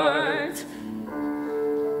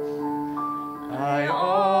 I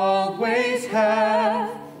always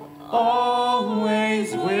have,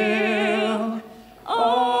 always will,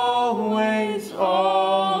 always,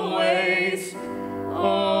 always,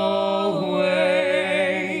 always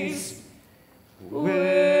will.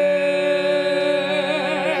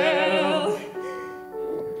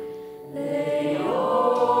 They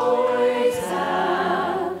always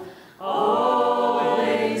have,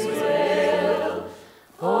 always will,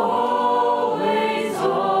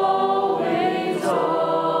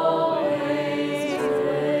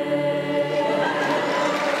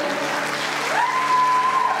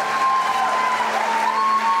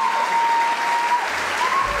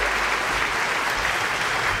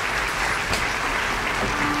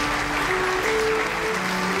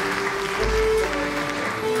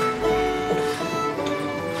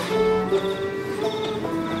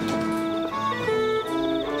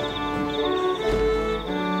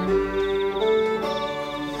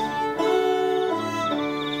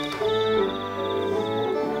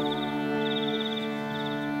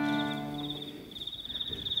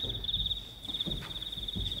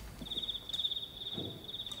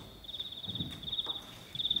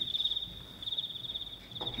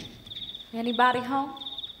 Anybody home?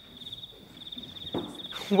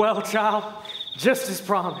 Well, child, just as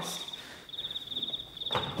promised.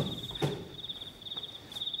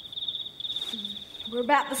 We're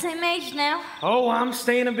about the same age now. Oh, I'm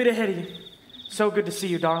staying a bit ahead of you. So good to see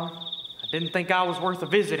you, darling. I didn't think I was worth a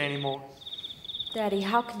visit anymore. Daddy,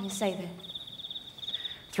 how can you say that?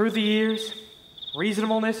 Through the years,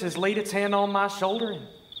 reasonableness has laid its hand on my shoulder, and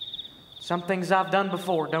some things I've done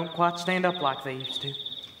before don't quite stand up like they used to.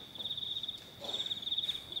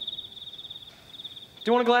 Do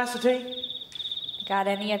you want a glass of tea? Got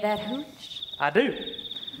any of that hooch? I do.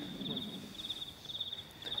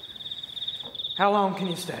 How long can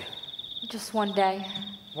you stay? Just one day.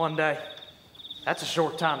 One day. That's a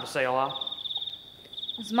short time to say a lot.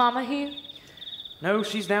 Is Mama here? No,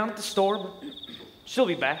 she's down at the store, but she'll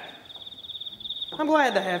be back. I'm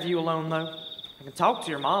glad to have you alone, though. I can talk to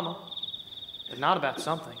your mama, but not about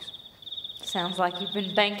some things. Sounds like you've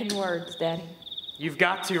been banking words, Daddy. You've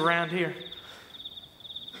got to around here.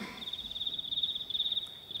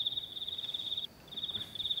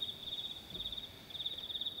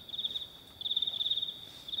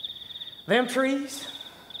 Them trees,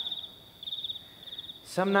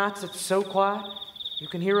 some nights it's so quiet you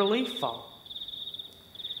can hear a leaf fall.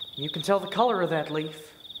 You can tell the color of that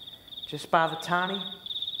leaf just by the tiny,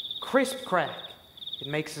 crisp crack it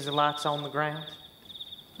makes as it lights on the ground.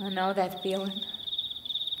 I know that feeling.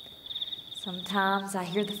 Sometimes I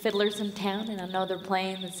hear the fiddlers in town and I know they're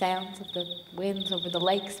playing the sounds of the winds over the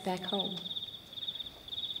lakes back home.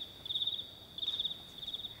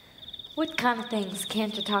 What kind of things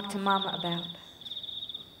can't you talk to Mama about?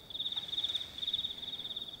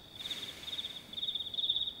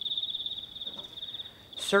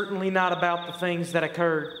 Certainly not about the things that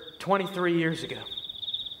occurred 23 years ago.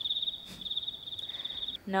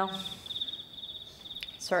 No.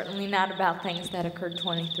 Certainly not about things that occurred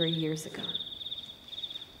 23 years ago.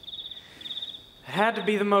 It had to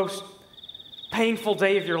be the most painful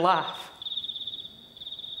day of your life.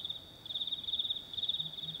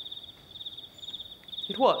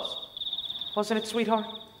 It was. Wasn't it, sweetheart?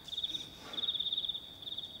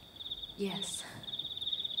 Yes.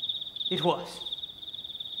 It was.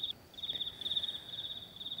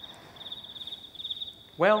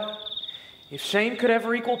 Well, if shame could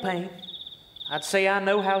ever equal pain, I'd say I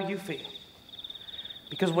know how you feel.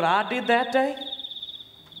 Because what I did that day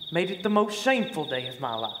made it the most shameful day of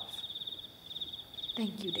my life.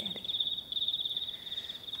 Thank you, Daddy.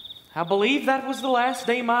 I believe that was the last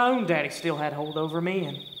day my own daddy still had hold over me,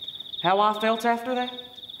 and how I felt after that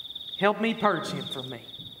helped me purge him from me.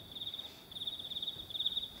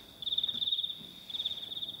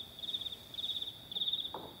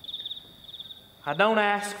 I don't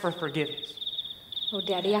ask for forgiveness. Oh,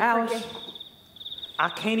 Daddy, Alice, I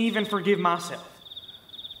can't even forgive myself.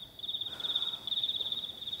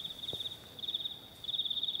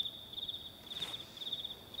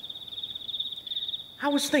 I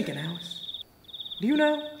was thinking, Alice, do you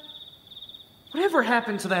know, whatever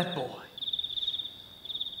happened to that boy?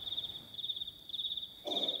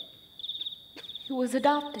 He was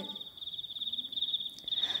adopted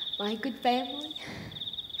by a good family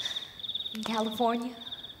in California.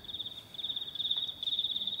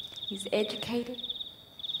 He's educated,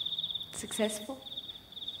 successful,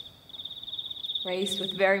 raised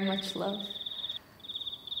with very much love.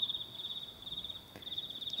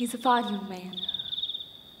 He's a fine young man.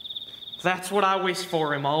 That's what I wished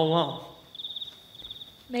for him all along.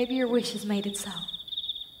 Maybe your wish has made it so.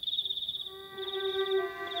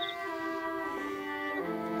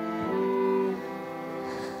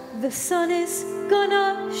 The sun is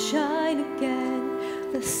gonna shine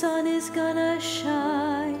again. The sun is gonna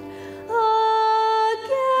shine again.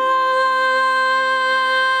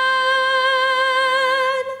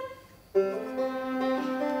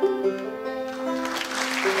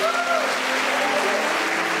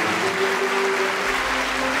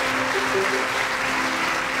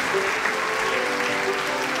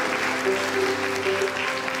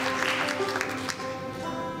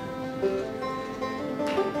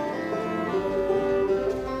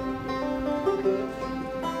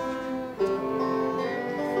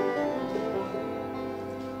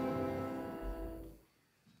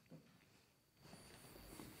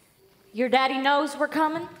 Your daddy knows we're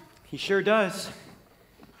coming? He sure does.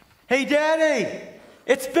 Hey, Daddy,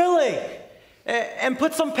 it's Billy. And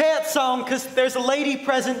put some pants on, because there's a lady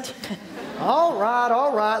present. All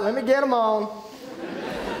right, let me get them on.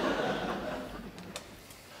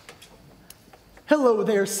 Hello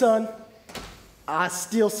there, son. I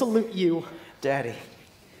still salute you. Daddy,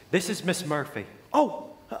 this is Miss Murphy.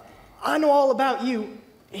 Oh, I know all about you.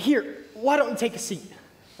 Here, why don't you take a seat?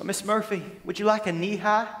 Miss Murphy, would you like a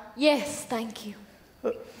knee-high? Yes, thank you.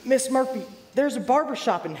 Miss Murphy, there's a barber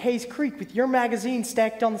shop in Hayes Creek with your magazine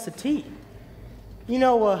stacked on the settee. You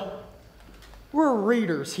know, we're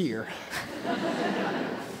readers here.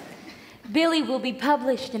 Billy will be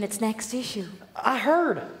published in its next issue. I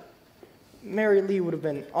heard. Mary Lee would have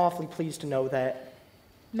been awfully pleased to know that.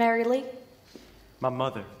 Mary Lee? My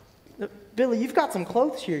mother. Billy, you've got some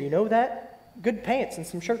clothes here, you know that? Good pants and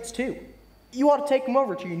some shirts, too. You ought to take them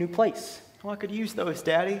over to your new place. Well, I could use those,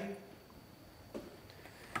 Daddy.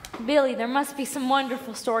 Billy, there must be some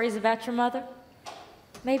wonderful stories about your mother.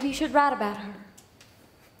 Maybe you should write about her.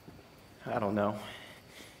 I don't know.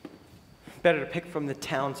 Better to pick from the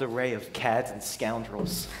town's array of cads and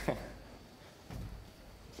scoundrels.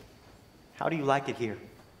 How do you like it here?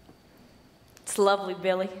 It's lovely,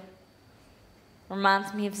 Billy.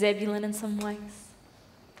 Reminds me of Zebulon in some ways.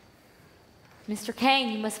 Mr.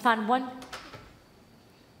 Kane, you must find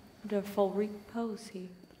wonderful repose here.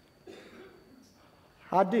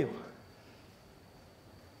 I do.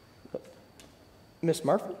 Miss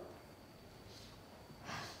Murphy?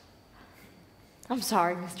 I'm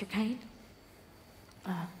sorry, Mr. Kane.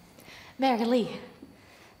 Mary Lee.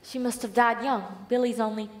 She must have died young. Billy's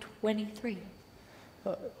only 23.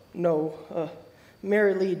 No,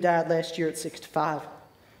 Mary Lee died last year at 65.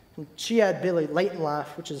 And she had Billy late in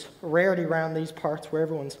life, which is a rarity around these parts where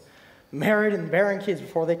everyone's married and bearing kids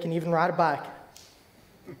before they can even ride a bike.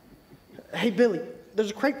 Hey, Billy,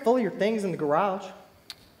 there's a crate full of your things in the garage.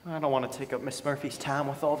 I don't want to take up Miss Murphy's time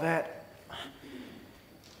with all that.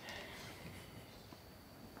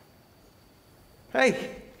 Hey,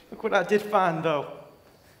 look what I did find, though.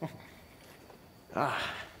 A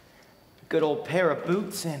good old pair of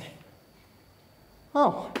boots and...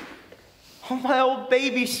 Oh, my old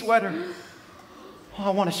baby sweater. Oh, I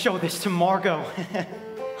want to show this to Margot.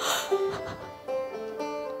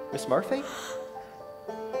 Miss Murphy?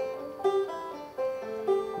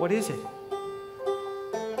 What is it?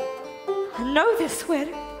 I know this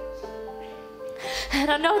sweater.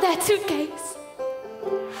 And I know that suitcase.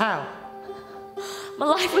 How? My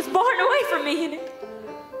life was borne away from me in it.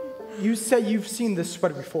 You say you've seen this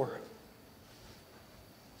sweater before.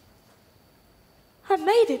 I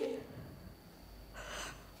made it.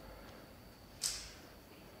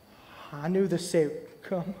 I knew this day would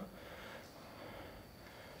come.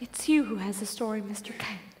 It's you who has the story, Mr.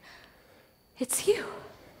 Kane. It's you.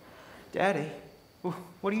 Daddy,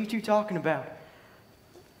 what are you two talking about?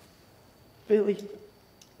 Billy,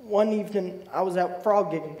 one evening I was out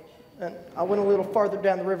frog gigging, and I went a little farther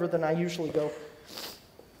down the river than I usually go.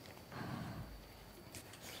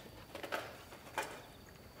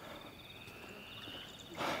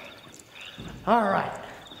 All right,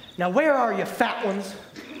 now where are you fat ones?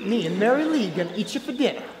 Me and Mary Lee gonna eat you for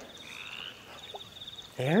dinner.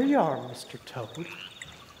 There you are, Mr. Toad.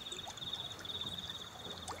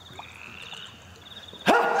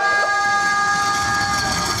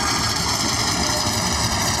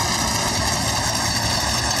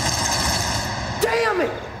 Damn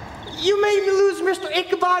it! You made me lose Mr.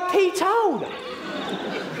 Ichabod P. Toad!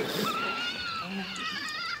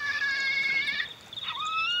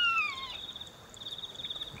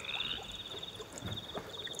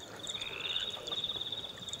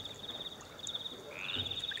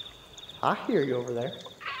 I hear you over there.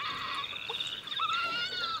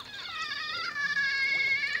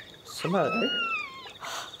 Somebody there?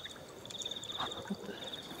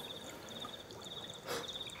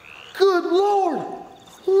 Good Lord!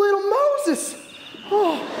 Little Moses!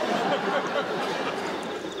 Oh.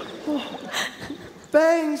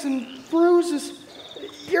 Bangs and bruises.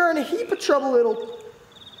 You're in a heap of trouble, little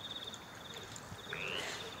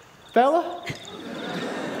fella.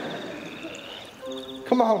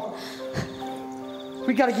 Come on.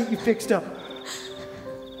 We gotta get you fixed up.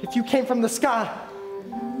 If you came from the sky,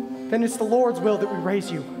 then it's the Lord's will that we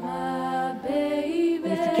raise you. And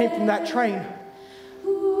if you came from that train,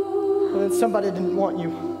 well, then somebody didn't want you.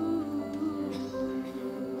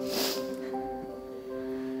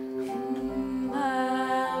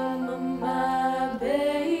 My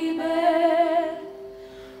baby.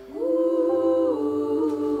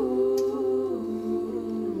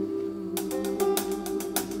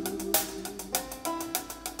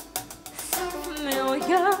 So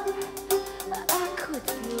familiar, I could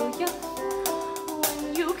feel you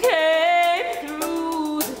when you came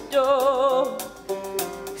through the door.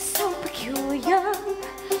 So peculiar,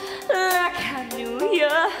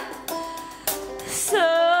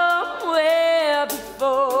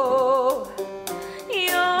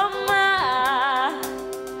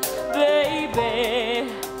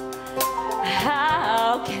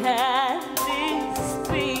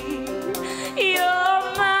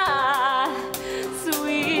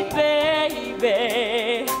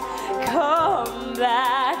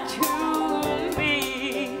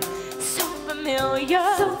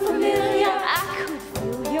 familiar. So familiar.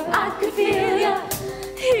 I could feel ya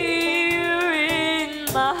here in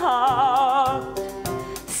my heart.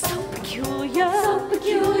 So peculiar,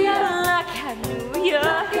 like I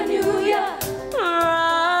knew ya,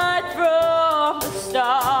 right from the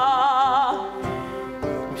start.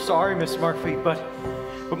 I'm sorry, Miss Murphy, but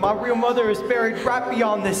my real mother is buried right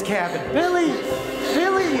beyond this cabin. Billy!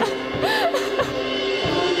 Billy!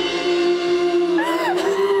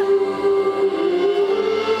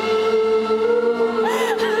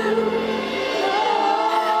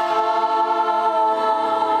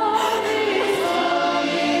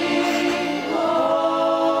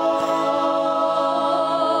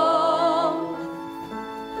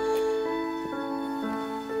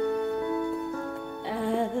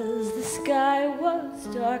 As the sky was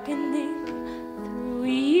darkening through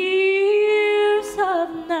years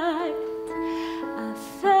of night, I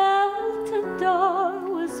felt a door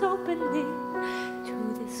was opening to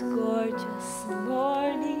this gorgeous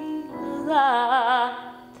morning light.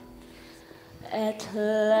 At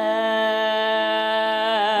last,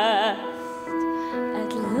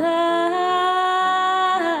 at last,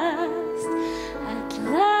 at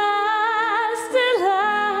last, at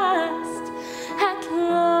last, at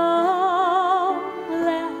long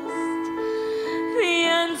last, the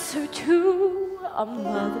answer to a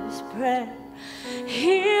mother's prayer,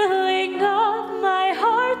 healing of my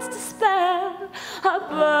heart's despair, a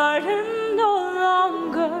burden no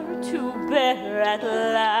longer to bear at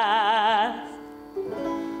last.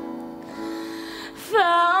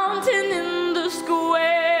 Fountain in the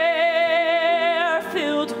square,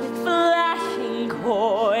 filled with flashing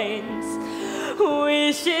coins,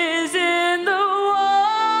 wishes in the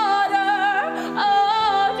water,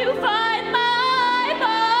 oh, to find my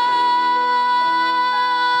boy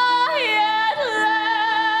at last.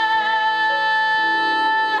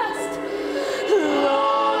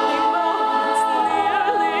 Lonely moments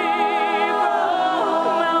nearly broke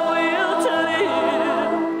my will to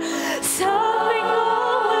live. Something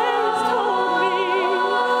always told me to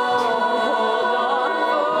hold on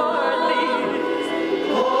for this.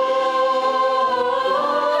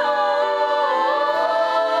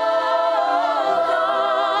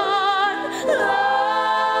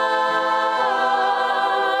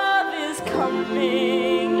 Love is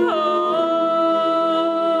coming home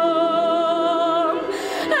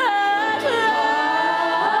at last,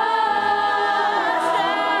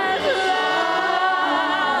 at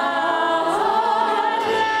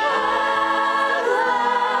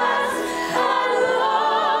last, at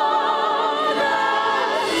long last.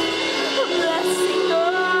 Blessing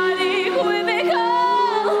not equivocal,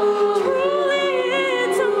 truly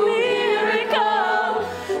it's a miracle.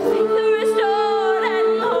 Faith restored and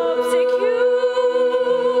hope secure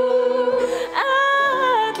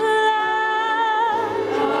at last.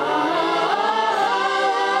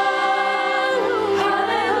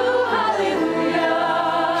 Hallelujah,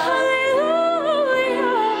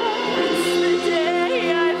 hallelujah. It's the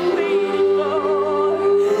day I've waited for.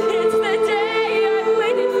 It's the day I've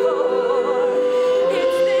waited for.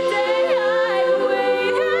 It's the day I've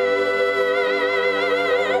waited for.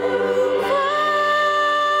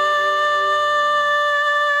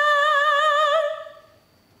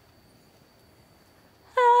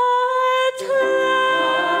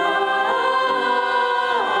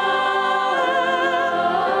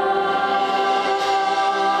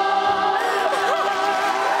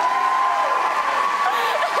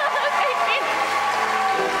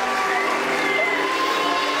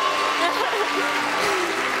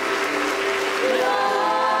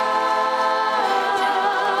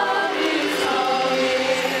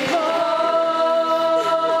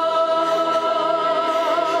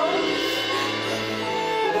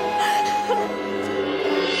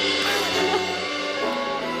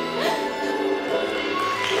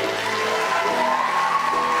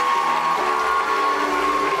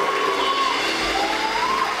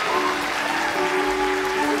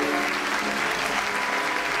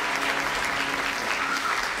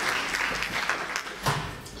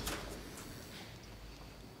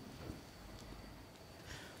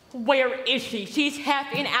 Where is she? She's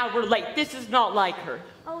half an hour late. This is not like her.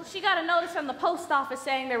 Oh, she got a notice from the post office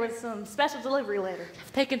saying there was some special delivery later.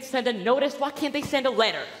 If they can send a notice, why can't they send a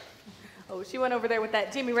letter? Oh, she went over there with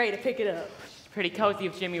that Jimmy Ray to pick it up. It's pretty cozy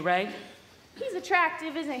of Jimmy Ray. He's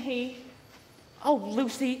attractive, isn't he? Oh,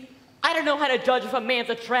 Lucy, I don't know how to judge if a man's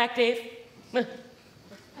attractive.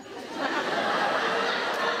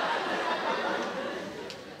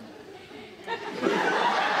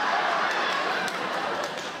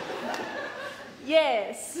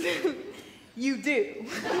 Yes, you do. Read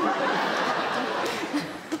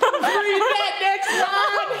that next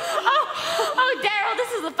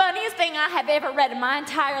funniest thing I have ever read in my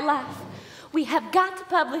entire life. We have got to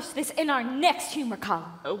publish this in our next humor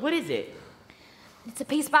column. What is it? It's a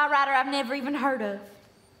piece by a writer I've never even heard of.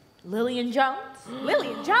 Lillian Jones.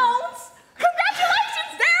 Lillian Jones?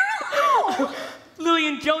 Congratulations, Daryl! Oh.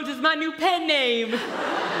 Lillian Jones is my new pen name. Good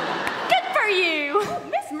for you.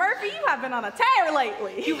 Miss Murphy, you have been on a tear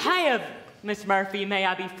lately. You have, Miss Murphy, may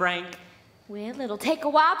I be frank? Well, it'll take a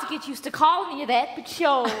while to get used to calling you that, but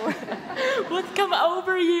sure. What's come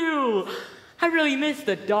over you? I really miss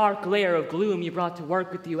the dark layer of gloom you brought to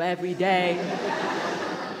work with you every day.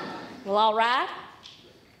 Well, all right.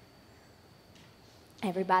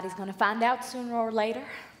 Everybody's gonna find out sooner or later.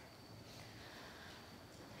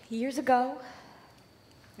 Years ago,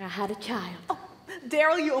 I had a child. Oh,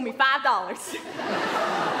 Daryl, you owe me $5.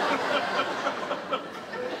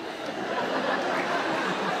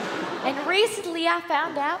 And recently I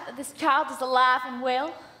found out that this child is alive and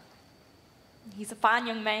well. He's a fine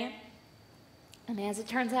young man. And as it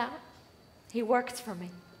turns out, he works for me.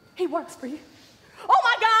 He works for you? Oh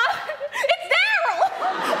my God! It's Daryl!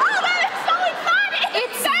 Oh, that is so exciting!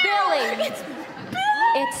 It's Billy.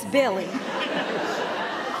 It's Billy.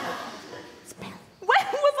 It's Billy. When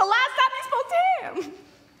was the last time you spoke to him?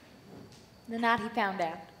 The night he found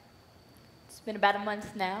out. It's been about a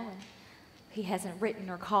month now, and he hasn't written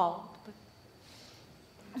or called.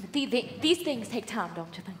 But these things take time,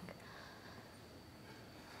 don't you think?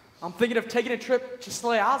 I'm thinking of taking a trip just to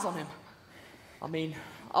lay eyes on him. I mean,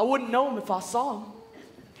 I wouldn't know him if I saw him.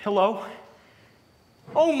 Hello?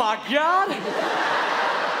 Oh my God!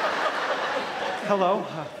 Hello,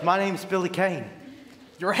 my name's Billy Kane.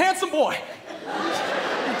 You're a handsome boy.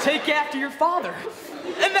 You take after your father.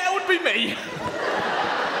 And that would be me.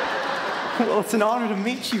 Well, it's an honor to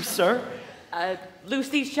meet you, sir.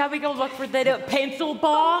 Lucy, shall we go look for the pencil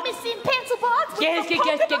box? Missing pencil box? Yes.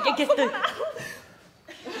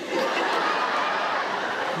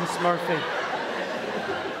 Miss Murphy,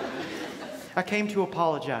 I came to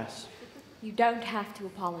apologize. You don't have to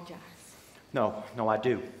apologize. No, I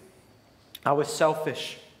do. I was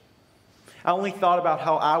selfish. I only thought about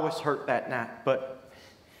how I was hurt that night, but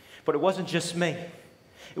it wasn't just me.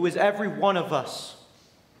 It was every one of us.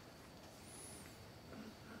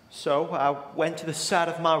 So I went to the site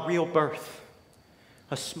of my real birth,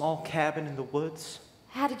 a small cabin in the woods.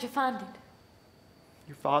 How did you find it?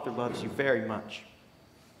 Your father loves you very much.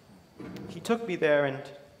 He took me there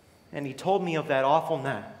and he told me of that awful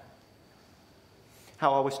night.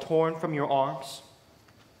 How I was torn from your arms.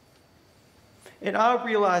 And I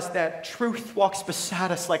realized that truth walks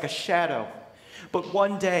beside us like a shadow. But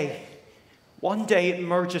one day it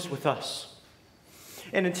merges with us.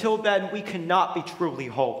 And until then, we cannot be truly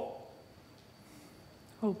whole.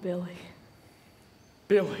 Oh, Billy.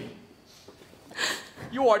 Billy,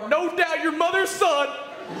 you are no doubt your mother's son.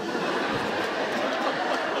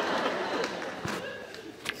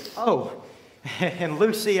 Oh, and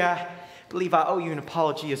Lucy, I believe I owe you an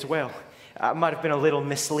apology as well. I might have been a little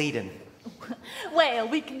misleading. Well,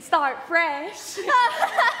 we can start fresh.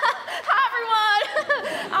 Hi,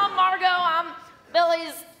 everyone. I'm Margot. I'm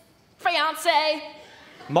Billy's fiance.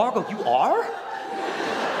 Margot, you are?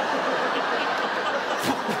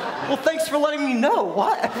 Well, thanks for letting me know.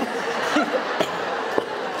 What?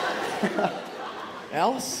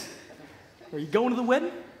 Alice, are you going to the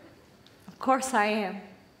wedding? Of course I am.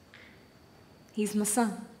 He's my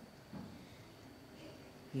son.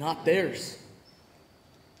 Not theirs.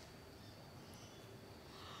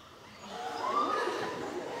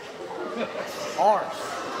 Ours.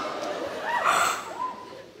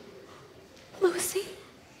 Lucy,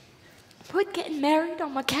 put getting married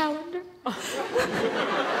on my calendar.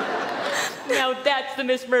 Now that's the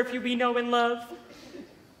Miss Murphy we know and love.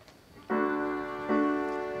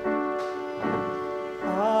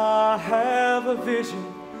 I have a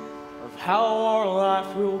vision of how our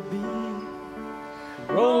life will be,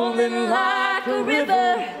 rolling like a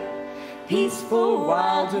river, peaceful,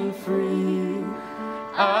 wild and free.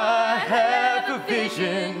 I have a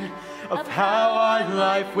vision of how our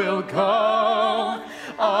life will go.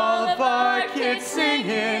 All of our kids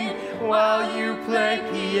singing while you play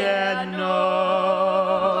piano.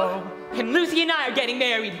 And Lucy and I are getting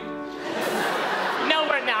married. No,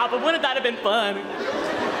 we're not, but wouldn't that have been fun?